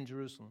and in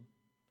Jerusalem.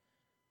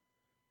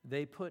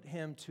 They put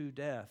him to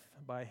death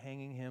by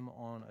hanging him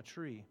on a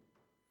tree.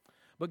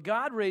 But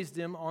God raised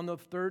him on the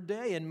third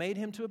day and made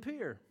him to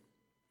appear,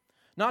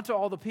 not to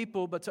all the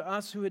people, but to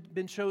us who had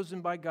been chosen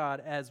by God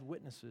as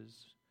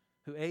witnesses,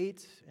 who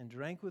ate and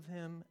drank with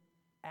him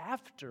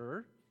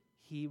after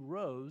he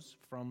rose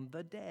from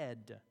the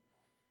dead.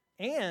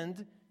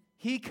 And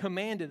he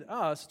commanded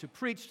us to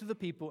preach to the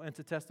people and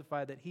to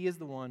testify that he is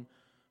the one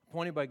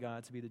appointed by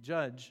God to be the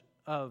judge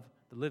of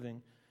the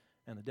living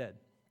and the dead.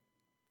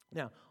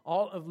 Now,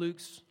 all of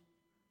Luke's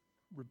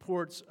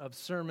reports of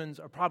sermons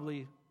are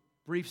probably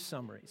brief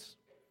summaries.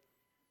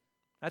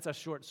 That's a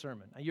short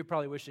sermon. Now, you're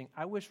probably wishing,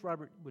 I wish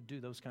Robert would do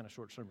those kind of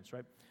short sermons,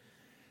 right?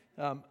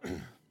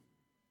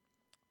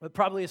 But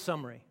probably a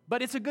summary.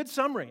 But it's a good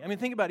summary.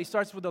 Think about it. He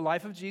starts with the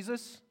life of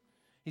Jesus.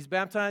 He's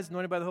baptized,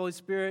 anointed by the Holy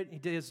Spirit. He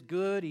does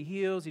good. He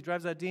heals. He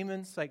drives out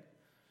demons.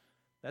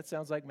 That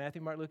sounds like Matthew,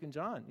 Mark, Luke, and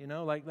John.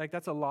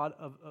 That's a lot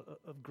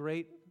of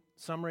great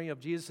summary of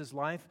Jesus'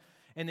 life.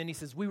 And then he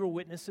says, we were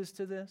witnesses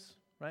to this,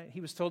 right? He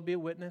was told to be a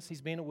witness.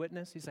 He's being a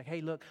witness. He's like, hey,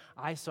 look,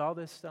 I saw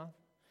this stuff.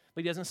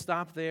 But he doesn't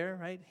stop there,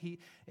 right?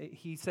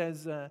 He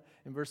says in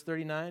verse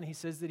 39, he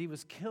says that he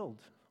was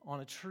killed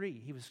on a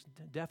tree. He was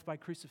death by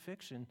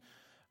crucifixion.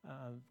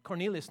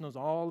 Cornelius knows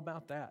all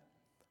about that.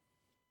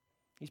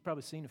 He's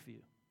probably seen a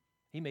few.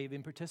 He may have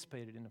even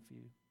participated in a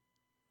few.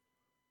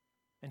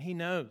 And he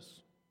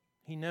knows.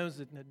 He knows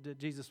that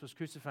Jesus was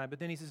crucified. But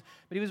then he says,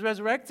 but he was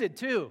resurrected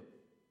too.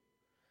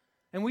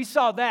 And we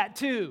saw that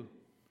too.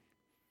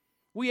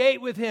 We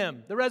ate with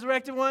him. The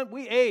resurrected one,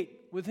 we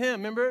ate with him.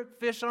 Remember,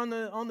 fish on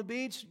the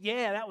beach?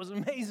 Yeah, that was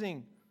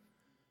amazing.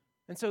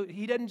 And so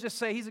he doesn't just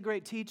say he's a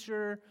great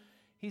teacher.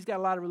 He's got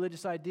a lot of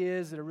religious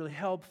ideas that are really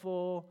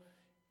helpful.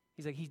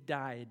 He's like, he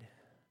died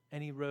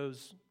and he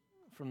rose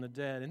from the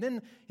dead. And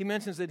then he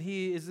mentions that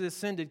he is the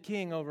ascended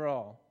king over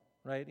all.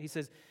 right? He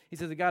says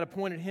that God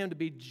appointed him to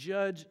be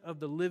judge of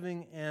the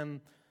living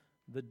and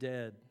the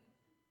dead.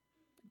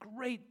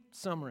 Great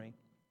summary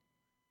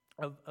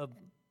of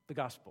the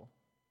gospel.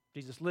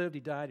 Jesus lived,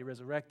 he died, he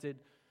resurrected,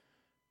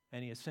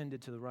 and he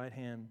ascended to the right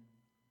hand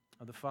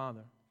of the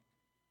Father.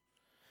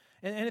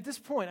 And at this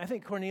point, I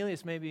think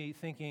Cornelius may be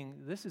thinking,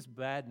 this is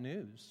bad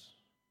news.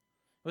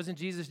 Wasn't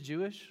Jesus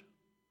Jewish?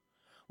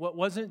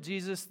 Wasn't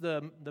Jesus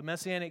the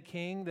Messianic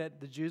king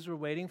that the Jews were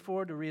waiting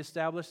for to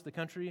reestablish the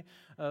country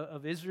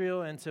of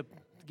Israel and to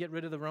get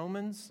rid of the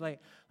Romans? Like,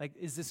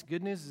 is this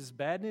good news? Is this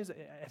bad news?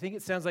 I think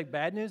it sounds like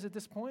bad news at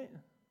this point.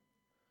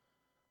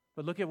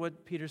 But look at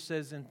what Peter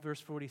says in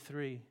verse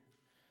 43.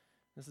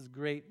 This is a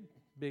great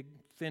big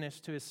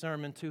finish to his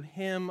sermon. To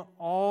him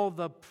all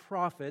the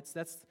prophets,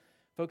 that's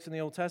folks in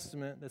the Old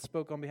Testament that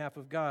spoke on behalf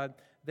of God,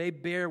 they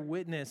bear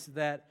witness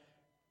that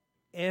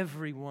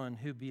everyone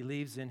who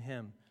believes in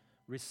him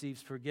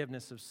receives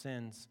forgiveness of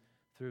sins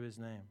through his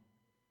name.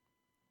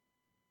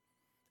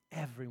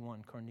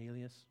 Everyone,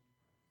 Cornelius.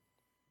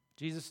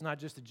 Jesus is not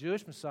just a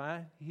Jewish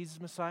Messiah, he's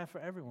the Messiah for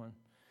everyone.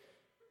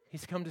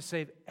 He's come to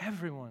save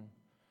everyone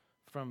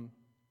from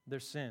their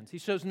sins. He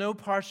shows no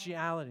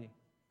partiality.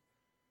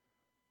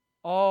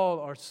 All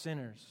are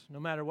sinners, no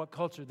matter what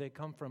culture they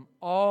come from.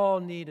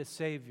 All need a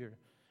Savior,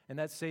 and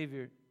that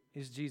Savior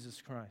is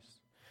Jesus Christ.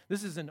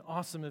 This is an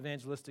awesome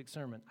evangelistic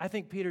sermon. I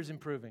think Peter's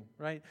improving,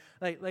 right?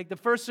 Like the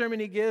first sermon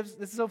he gives,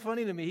 this is so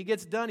funny to me. He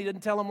gets done, he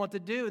doesn't tell them what to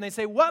do, and they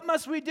say, what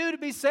must we do to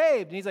be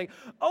saved? And he's like,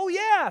 oh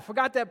yeah,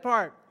 forgot that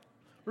part.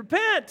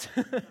 Repent.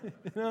 You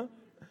know?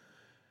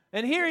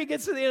 And here he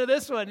gets to the end of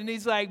this one, and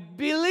he's like,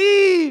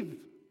 believe,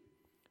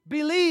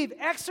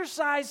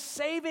 exercise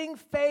saving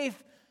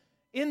faith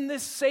in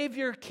this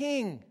Savior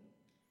King.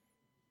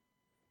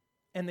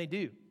 And they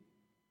do.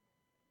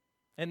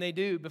 And they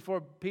do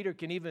before Peter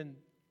can even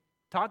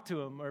talk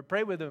to him or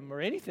pray with him or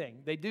anything.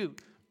 They do.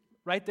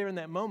 Right there in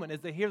that moment,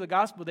 as they hear the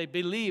gospel, they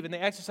believe and they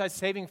exercise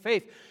saving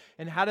faith.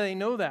 And how do they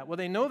know that? Well,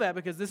 they know that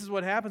because this is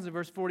what happens in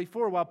verse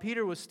 44. While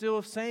Peter was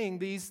still saying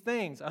these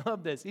things, I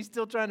love this. He's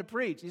still trying to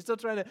preach. He's still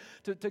trying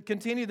to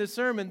continue the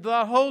sermon.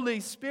 The Holy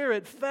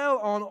Spirit fell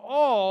on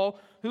all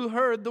who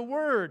heard the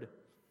word.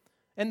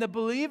 And the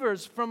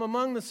believers from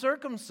among the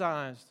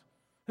circumcised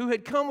who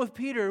had come with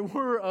Peter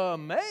were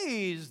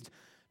amazed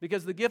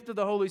because the gift of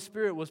the Holy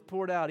Spirit was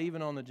poured out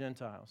even on the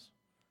Gentiles.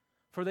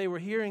 For they were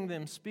hearing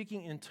them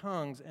speaking in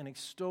tongues and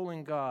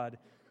extolling God.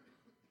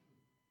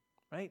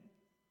 Right?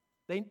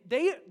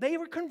 They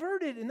were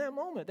converted in that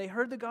moment. They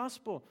heard the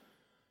gospel.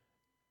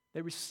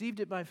 They received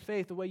it by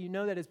faith. The way you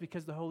know that is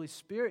because the Holy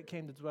Spirit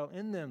came to dwell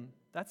in them.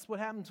 That's what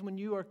happens when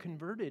you are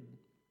converted.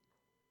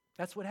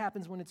 That's what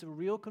happens when it's a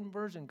real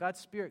conversion. God's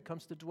Spirit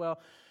comes to dwell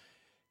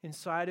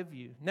inside of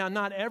you. Now,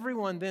 not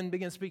everyone then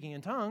begins speaking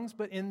in tongues,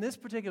 but in this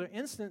particular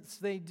instance,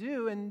 they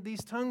do, and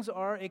these tongues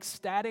are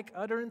ecstatic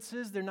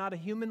utterances. They're not a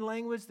human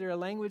language. They're a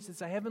language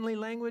that's a heavenly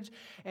language,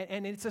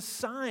 and it's a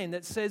sign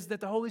that says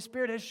that the Holy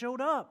Spirit has showed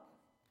up.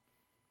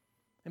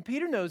 And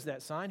Peter knows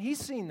that sign. He's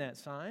seen that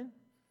sign.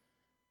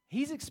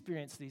 He's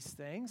experienced these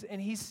things, and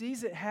he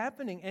sees it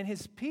happening, and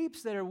his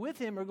peeps that are with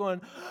him are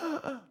going,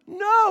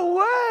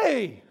 no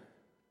way!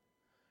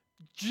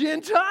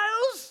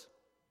 Gentiles?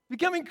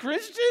 Becoming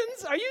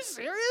Christians? Are you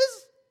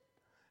serious?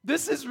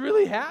 This is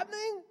really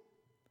happening?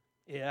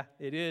 Yeah,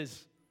 it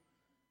is.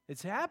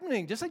 It's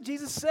happening, just like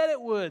Jesus said it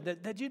would,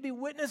 that you'd be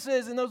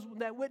witnesses, and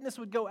that witness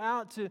would go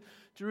out to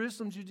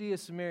Jerusalem, Judea,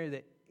 Samaria,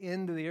 the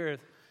end of the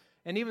earth.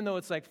 And even though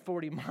it's like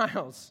 40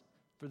 miles,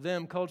 for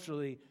them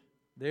culturally,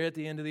 they're at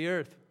the end of the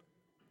earth.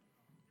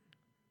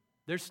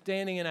 They're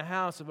standing in a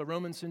house of a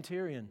Roman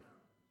centurion,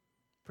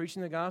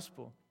 preaching the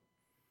gospel.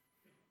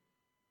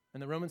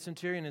 And the Roman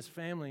centurion and his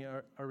family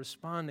are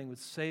responding with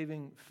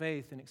saving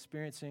faith and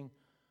experiencing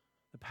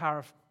the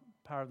power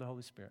of the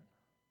Holy Spirit.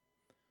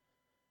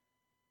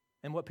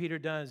 And what Peter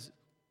does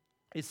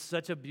is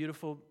such a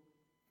beautiful,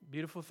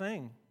 beautiful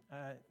thing.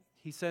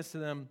 He says to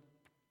them,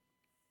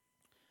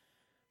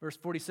 verse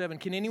 47,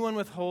 can anyone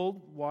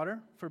withhold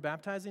water for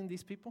baptizing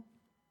these people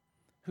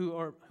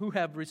who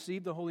have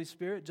received the Holy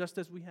Spirit just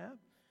as we have?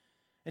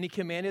 And he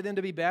commanded them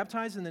to be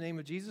baptized in the name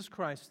of Jesus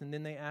Christ, and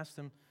then they asked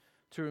him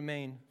to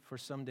remain for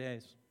some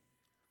days.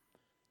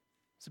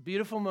 It's a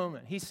beautiful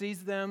moment. He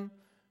sees them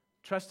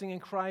trusting in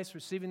Christ,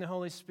 receiving the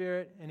Holy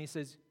Spirit, and he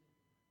says,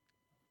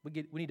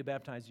 we need to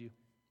baptize you.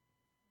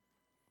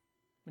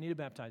 We need to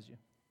baptize you.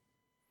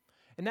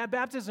 And that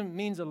baptism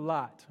means a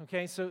lot,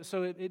 okay? So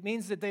it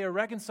means that they are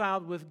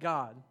reconciled with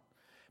God,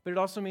 but it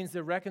also means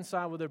they're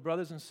reconciled with their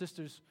brothers and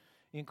sisters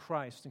in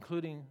Christ,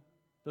 including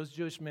those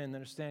Jewish men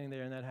that are standing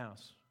there in that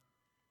house.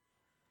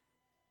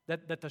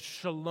 That the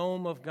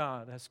shalom of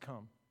God has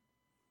come.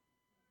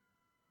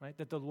 Right?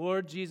 That the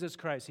Lord Jesus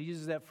Christ, he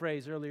uses that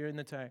phrase earlier in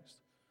the text,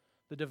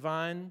 the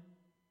divine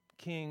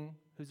King,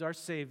 who's our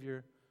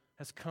Savior,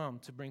 has come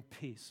to bring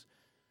peace,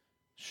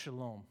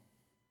 shalom.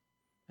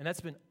 And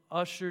that's been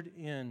ushered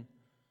in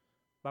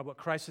by what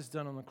Christ has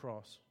done on the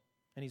cross.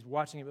 And he's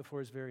watching it before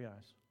his very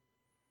eyes.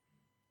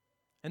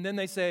 And then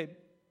they say,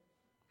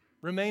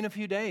 remain a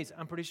few days.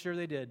 I'm pretty sure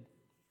they did.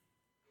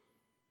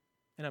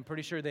 And I'm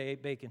pretty sure they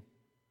ate bacon.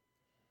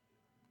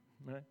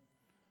 Right?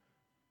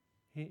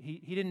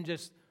 He didn't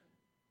just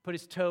put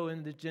his toe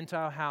in the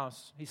Gentile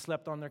house. He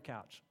slept on their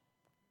couch.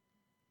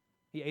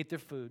 He ate their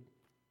food.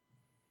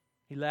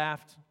 He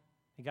laughed.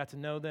 He got to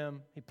know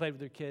them. He played with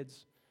their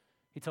kids.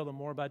 He told them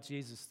more about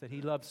Jesus, that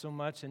he loved so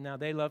much, and now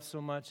they loved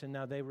so much, and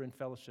now they were in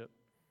fellowship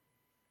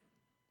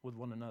with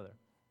one another.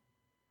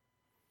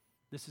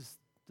 This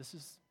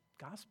is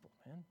gospel,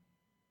 man.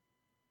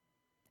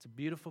 It's a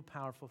beautiful,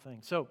 powerful thing.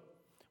 So,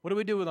 what do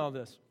we do with all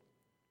this?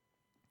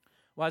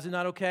 Why is it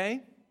not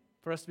okay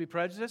for us to be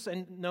prejudiced?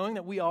 And knowing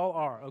that we all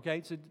are,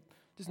 okay? So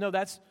just know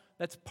that's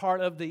part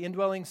of the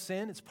indwelling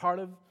sin. It's part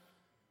of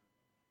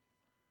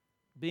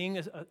being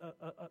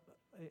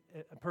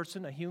a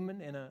person, a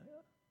human in a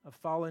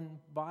fallen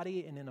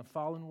body and in a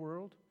fallen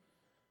world.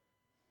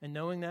 And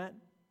knowing that,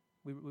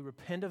 we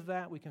repent of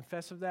that, we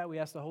confess of that, we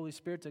ask the Holy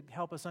Spirit to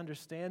help us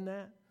understand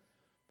that.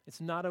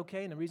 It's not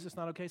okay, and the reason it's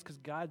not okay is because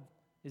God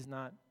is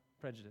not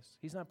prejudiced.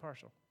 He's not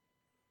partial.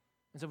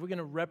 And so if we're going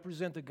to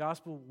represent the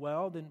gospel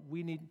well, then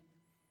we need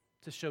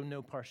to show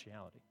no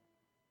partiality.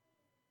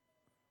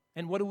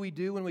 And what do we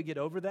do when we get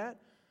over that?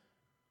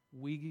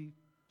 We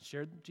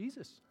share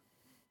Jesus.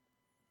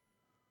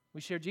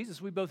 We share Jesus.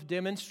 We both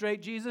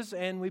demonstrate Jesus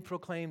and we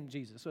proclaim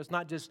Jesus. So it's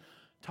not just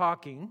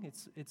talking,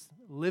 it's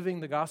living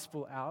the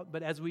gospel out.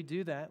 But as we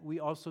do that, we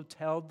also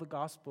tell the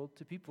gospel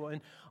to people.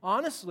 And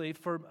honestly,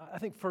 I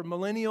think for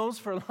millennials,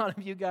 for a lot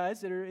of you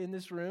guys that are in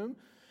this room,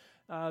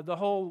 the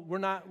whole we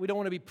don't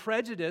want to be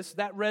prejudiced,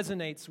 that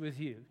resonates with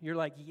you. You're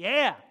like,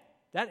 yeah,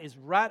 that is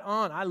right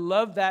on. I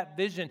love that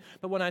vision.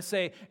 But when I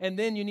say, and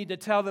then you need to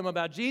tell them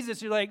about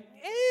Jesus, you're like,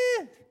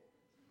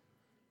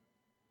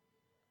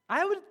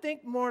 I would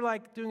think more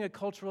like doing a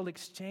cultural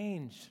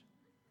exchange.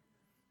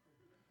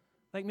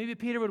 Like maybe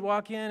Peter would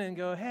walk in and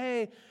go,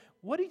 hey,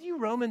 what did you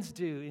Romans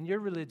do in your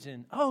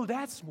religion? Oh,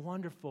 that's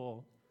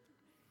wonderful.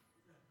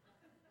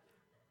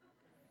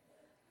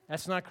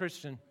 That's not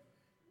Christian.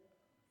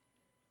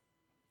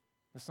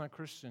 That's not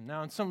Christian.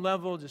 Now, on some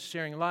level, just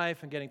sharing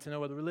life and getting to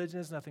know other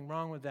religions, nothing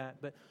wrong with that.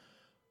 But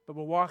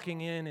we're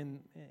walking in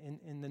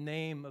the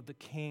name of the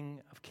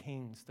King of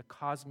Kings, the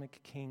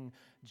cosmic King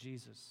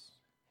Jesus.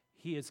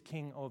 He is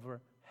king over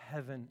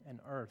heaven and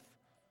earth.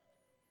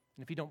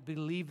 And if you don't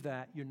believe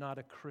that, you're not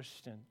a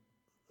Christian.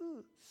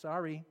 Ooh,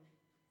 sorry.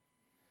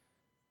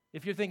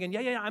 If you're thinking,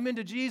 yeah, I'm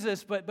into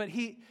Jesus, but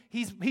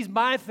he's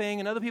my thing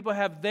and other people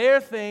have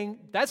their thing,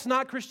 that's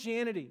not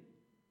Christianity.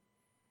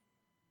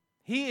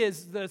 He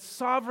is the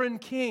sovereign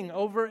king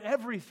over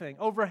everything,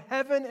 over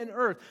heaven and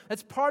earth.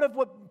 That's part of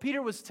what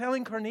Peter was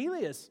telling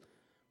Cornelius,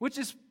 which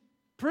is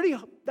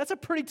that's a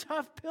pretty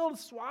tough pill to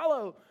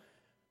swallow.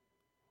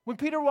 When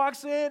Peter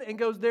walks in and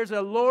goes, there's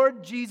a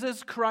Lord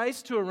Jesus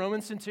Christ to a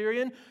Roman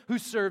centurion who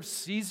serves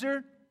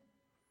Caesar.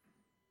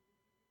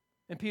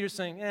 And Peter's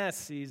saying,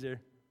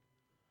 Caesar.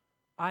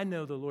 I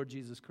know the Lord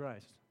Jesus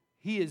Christ.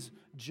 He is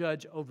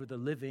judge over the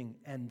living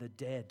and the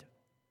dead.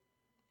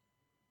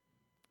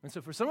 And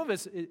so for some of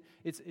us,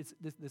 it's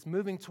this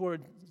moving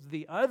toward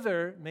the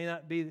other may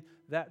not be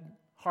that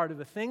hard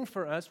of a thing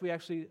for us. We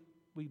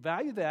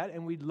value that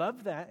and we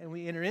love that and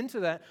we enter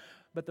into that.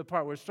 But the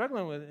part we're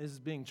struggling with is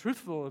being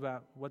truthful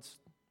about what's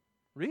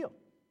real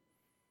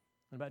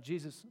and about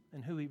Jesus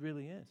and who he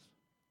really is.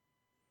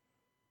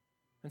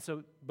 And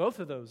so both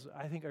of those,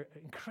 I think, are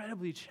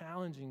incredibly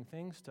challenging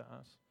things to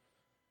us.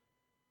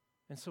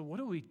 And so what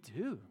do we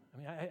do? I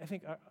mean, I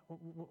think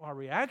our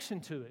reaction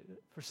to it,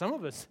 for some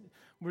of us,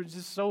 we're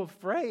just so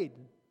afraid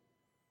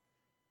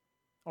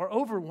or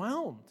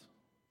overwhelmed.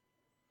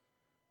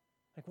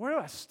 Like, where do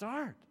I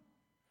start?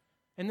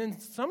 And then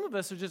some of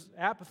us are just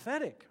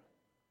apathetic.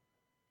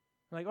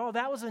 Like, oh,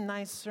 that was a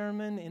nice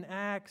sermon in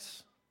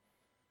Acts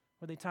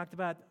where they talked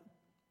about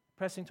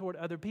pressing toward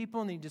other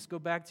people, and you just go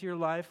back to your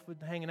life with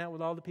hanging out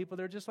with all the people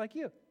that are just like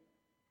you.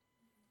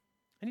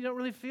 And you don't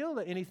really feel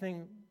that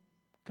anything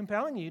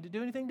compelling you to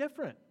do anything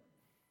different.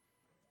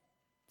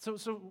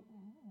 So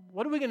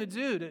what are we going to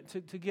do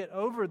to get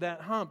over that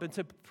hump and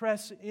to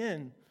press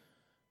in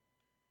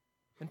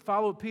and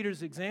follow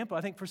Peter's example?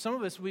 I think for some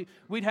of us,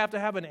 we'd have to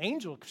have an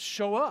angel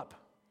show up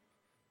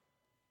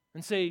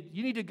and say,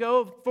 you need to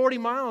go 40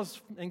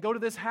 miles and go to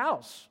this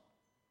house.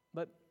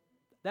 But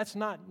that's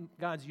not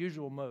God's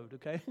usual mode,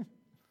 okay?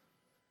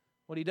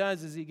 What he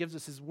does is he gives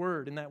us his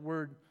word, and that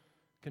word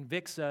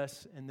convicts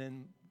us, and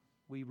then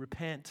we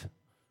repent.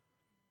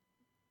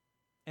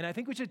 And I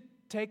think we should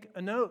take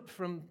a note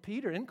from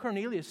Peter and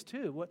Cornelius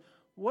too.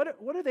 What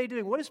are they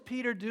doing? What is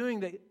Peter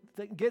doing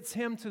that gets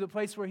him to the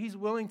place where he's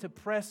willing to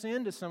press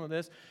into some of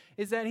this?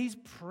 Is that he's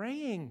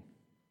praying,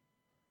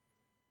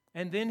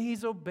 and then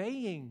he's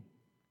obeying.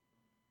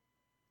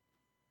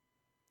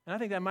 And I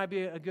think that might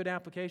be a good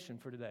application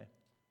for today.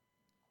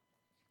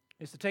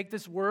 Is to take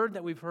this word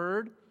that we've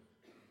heard.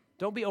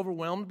 Don't be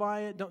overwhelmed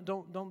by it.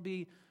 Don't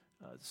be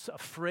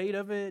afraid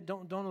of it.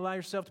 Don't allow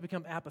yourself to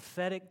become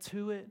apathetic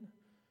to it.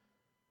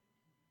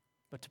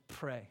 But to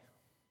pray.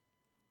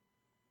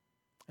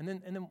 And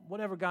then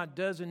whatever God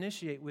does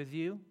initiate with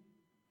you,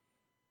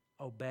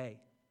 obey.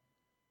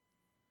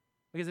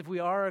 Because if we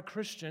are a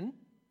Christian,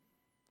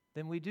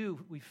 then we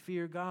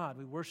fear God,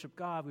 we worship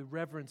God, we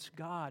reverence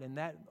God, and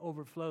that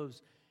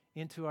overflows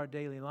into our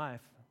daily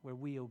life where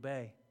we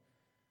obey.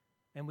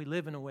 And we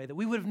live in a way that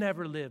we would have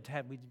never lived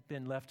had we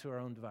been left to our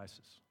own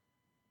devices.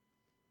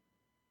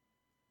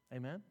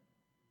 Amen?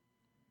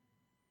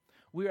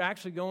 We're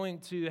actually going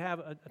to have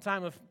a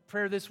time of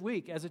prayer this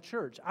week as a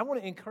church. I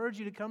want to encourage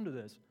you to come to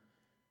this.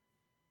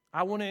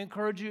 I want to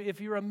encourage you,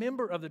 if you're a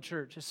member of the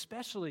church,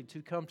 especially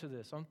to come to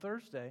this. On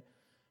Thursday,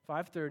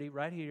 5:30,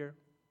 right here,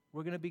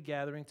 we're going to be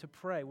gathering to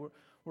pray.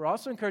 We're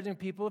also encouraging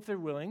people, if they're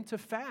willing, to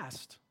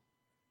fast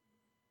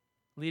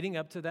leading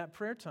up to that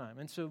prayer time.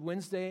 And so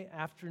Wednesday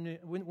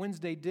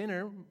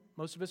dinner,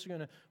 most of us we're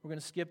going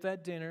to skip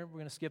that dinner. We're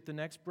going to skip the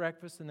next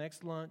breakfast, the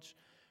next lunch.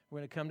 We're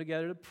going to come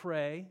together to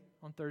pray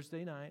on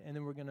Thursday night, and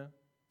then we're going to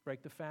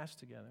break the fast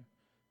together.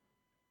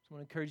 So I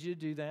want to encourage you to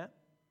do that.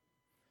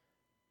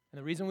 And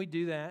the reason we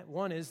do that,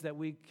 one, is that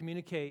we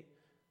communicate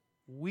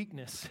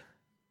weakness.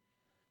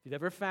 If you've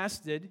ever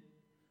fasted,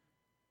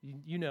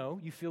 you know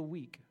you feel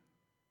weak.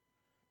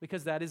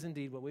 Because that is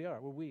indeed what we are.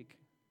 We're weak.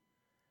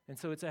 And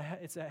so it's a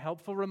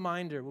helpful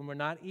reminder. When we're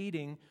not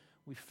eating,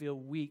 we feel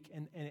weak,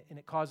 and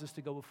it causes us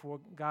to go before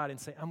God and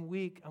say, I'm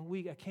weak,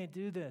 I can't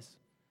do this.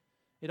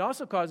 It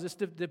also causes us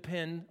to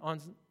depend on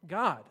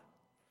God,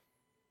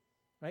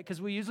 right?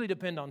 Because we usually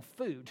depend on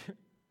food.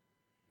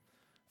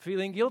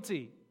 Feeling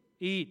guilty,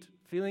 eat.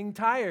 Feeling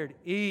tired,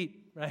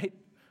 eat, right?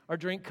 Or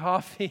drink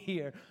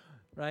coffee,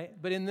 right?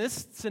 But in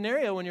this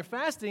scenario, when you're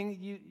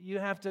fasting, you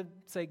have to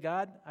say,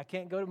 God, I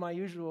can't go to my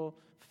usual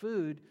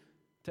food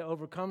to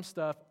overcome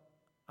stuff.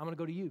 I'm going to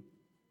go to you.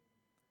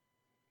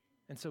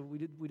 And so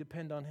we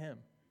depend on Him.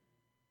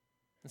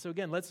 And so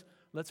again, let's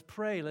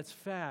pray, let's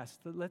fast,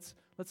 let's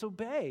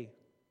obey.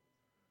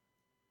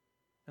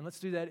 And let's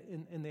do that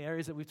in the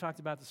areas that we've talked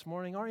about this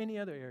morning, or any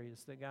other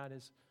areas that God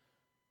is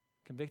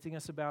convicting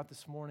us about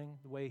this morning,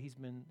 the way He's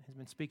been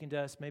speaking to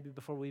us, maybe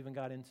before we even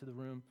got into the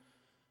room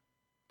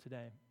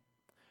today.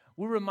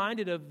 We're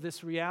reminded of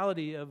this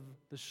reality of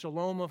the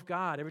shalom of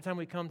God every time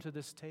we come to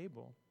this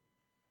table.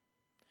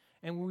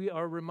 And we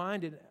are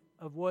reminded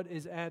of what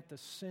is at the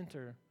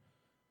center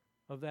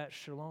of that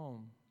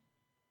shalom.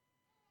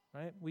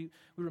 Right? We're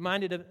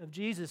reminded of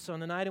Jesus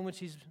on the night in which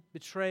He's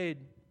betrayed,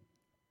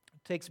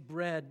 takes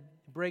bread,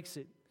 breaks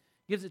it,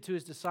 gives it to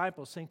His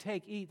disciples, saying,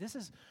 take, eat, this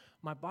is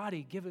my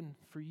body given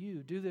for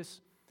you. Do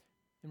this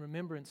in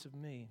remembrance of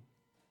me.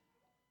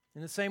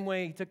 In the same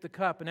way, He took the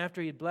cup, and after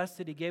He had blessed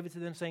it, He gave it to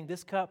them, saying,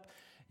 this cup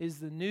is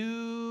the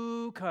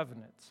new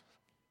covenant.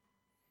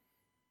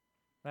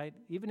 Right?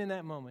 Even in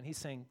that moment, He's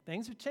saying,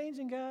 things are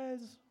changing,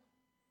 guys.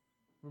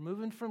 We're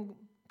moving from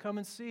come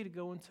and see to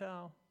go and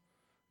tell.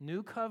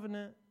 New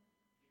covenant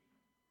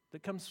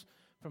that comes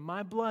from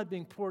my blood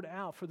being poured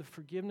out for the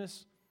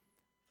forgiveness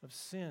of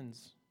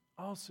sins,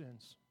 all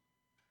sins.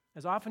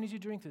 As often as you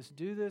drink this,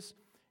 do this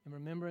in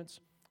remembrance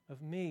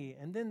of me.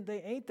 And then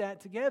they ate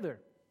that together.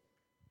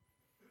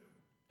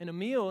 And a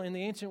meal in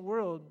the ancient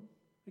world,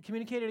 it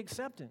communicated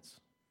acceptance.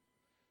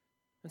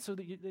 And so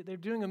they're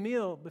doing a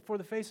meal before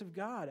the face of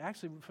God,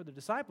 actually for the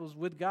disciples,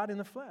 with God in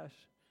the flesh.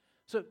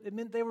 So it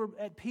meant they were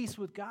at peace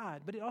with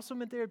God, but it also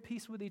meant they were at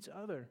peace with each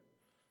other.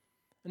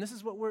 And this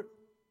is what we're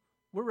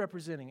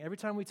representing. Every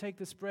time we take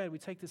this bread, we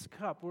take this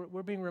cup,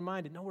 we're being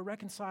reminded, no, we're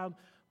reconciled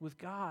with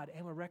God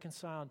and we're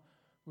reconciled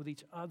with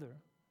each other.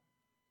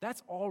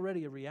 That's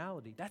already a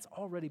reality. That's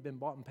already been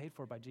bought and paid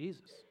for by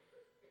Jesus.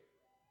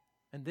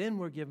 And then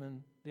we're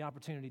given the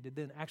opportunity to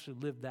then actually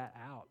live that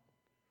out.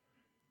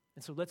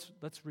 And so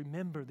let's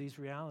remember these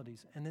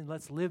realities, and then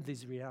let's live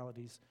these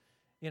realities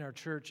in our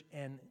church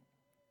and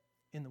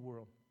in the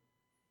world.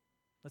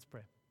 Let's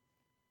pray.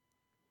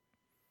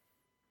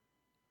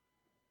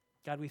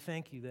 God, we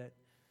thank you that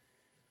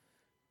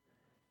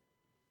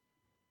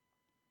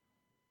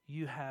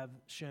you have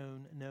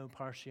shown no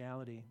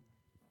partiality.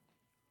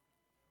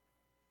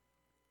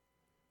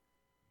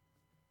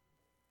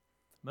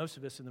 Most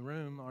of us in the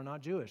room are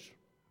not Jewish.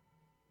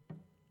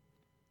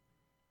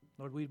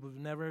 Lord, we've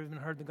never even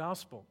heard the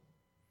gospel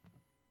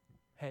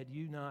had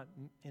you not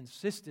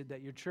insisted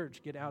that your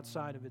church get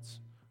outside of its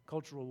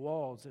cultural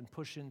walls and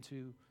push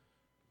into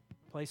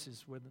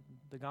places where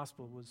the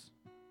gospel was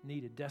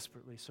needed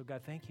desperately. So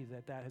God, thank you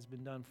that that has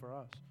been done for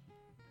us.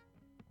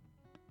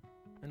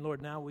 And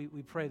Lord, now we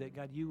pray that,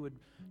 God, you would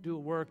do a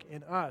work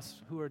in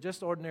us who are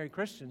just ordinary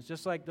Christians,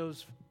 just like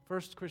those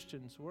first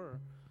Christians were.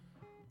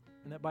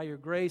 And that by your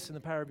grace and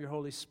the power of your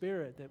Holy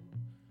Spirit, that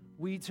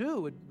we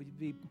too would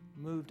be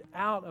moved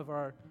out of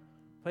our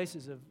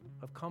places of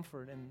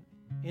comfort and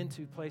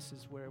into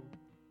places where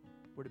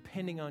we're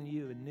depending on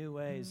you in new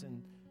ways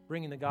and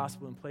bringing the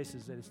gospel in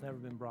places that it's never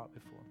been brought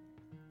before.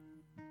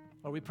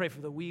 Lord, we pray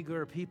for the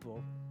Uyghur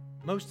people.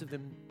 Most of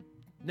them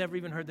never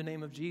even heard the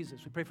name of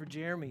Jesus. We pray for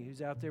Jeremy,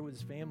 who's out there with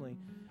his family,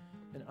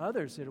 and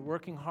others that are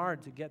working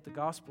hard to get the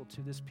gospel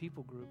to this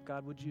people group.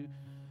 God, would you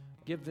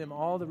give them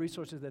all the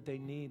resources that they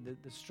need,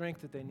 the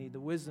strength that they need, the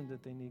wisdom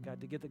that they need,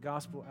 God, to get the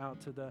gospel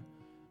out to the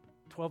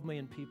 12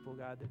 million people,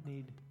 God, that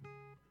need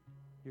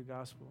your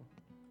gospel.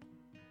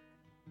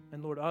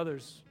 And Lord,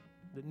 others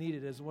that need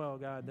it as well,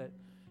 God, that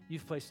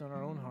you've placed on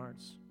our own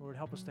hearts. Lord,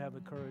 help us to have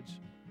the courage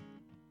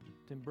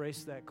to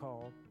embrace that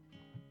call.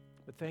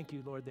 But thank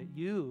you, Lord, that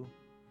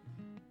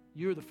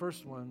you're the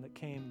first one that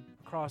came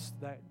across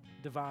that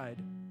divide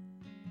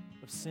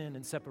of sin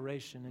and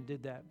separation and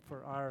did that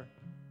for our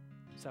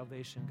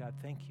salvation. God,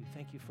 thank you.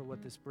 Thank you for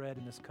what this bread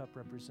and this cup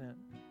represent.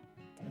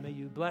 And may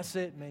you bless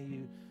it. May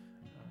you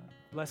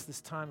bless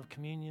this time of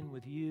communion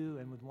with you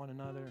and with one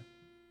another.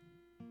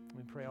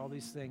 We pray all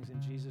these things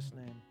in Jesus'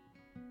 name.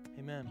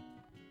 Amen.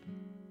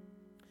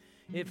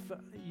 If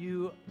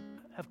you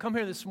have come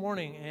here this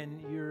morning and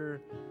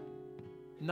you're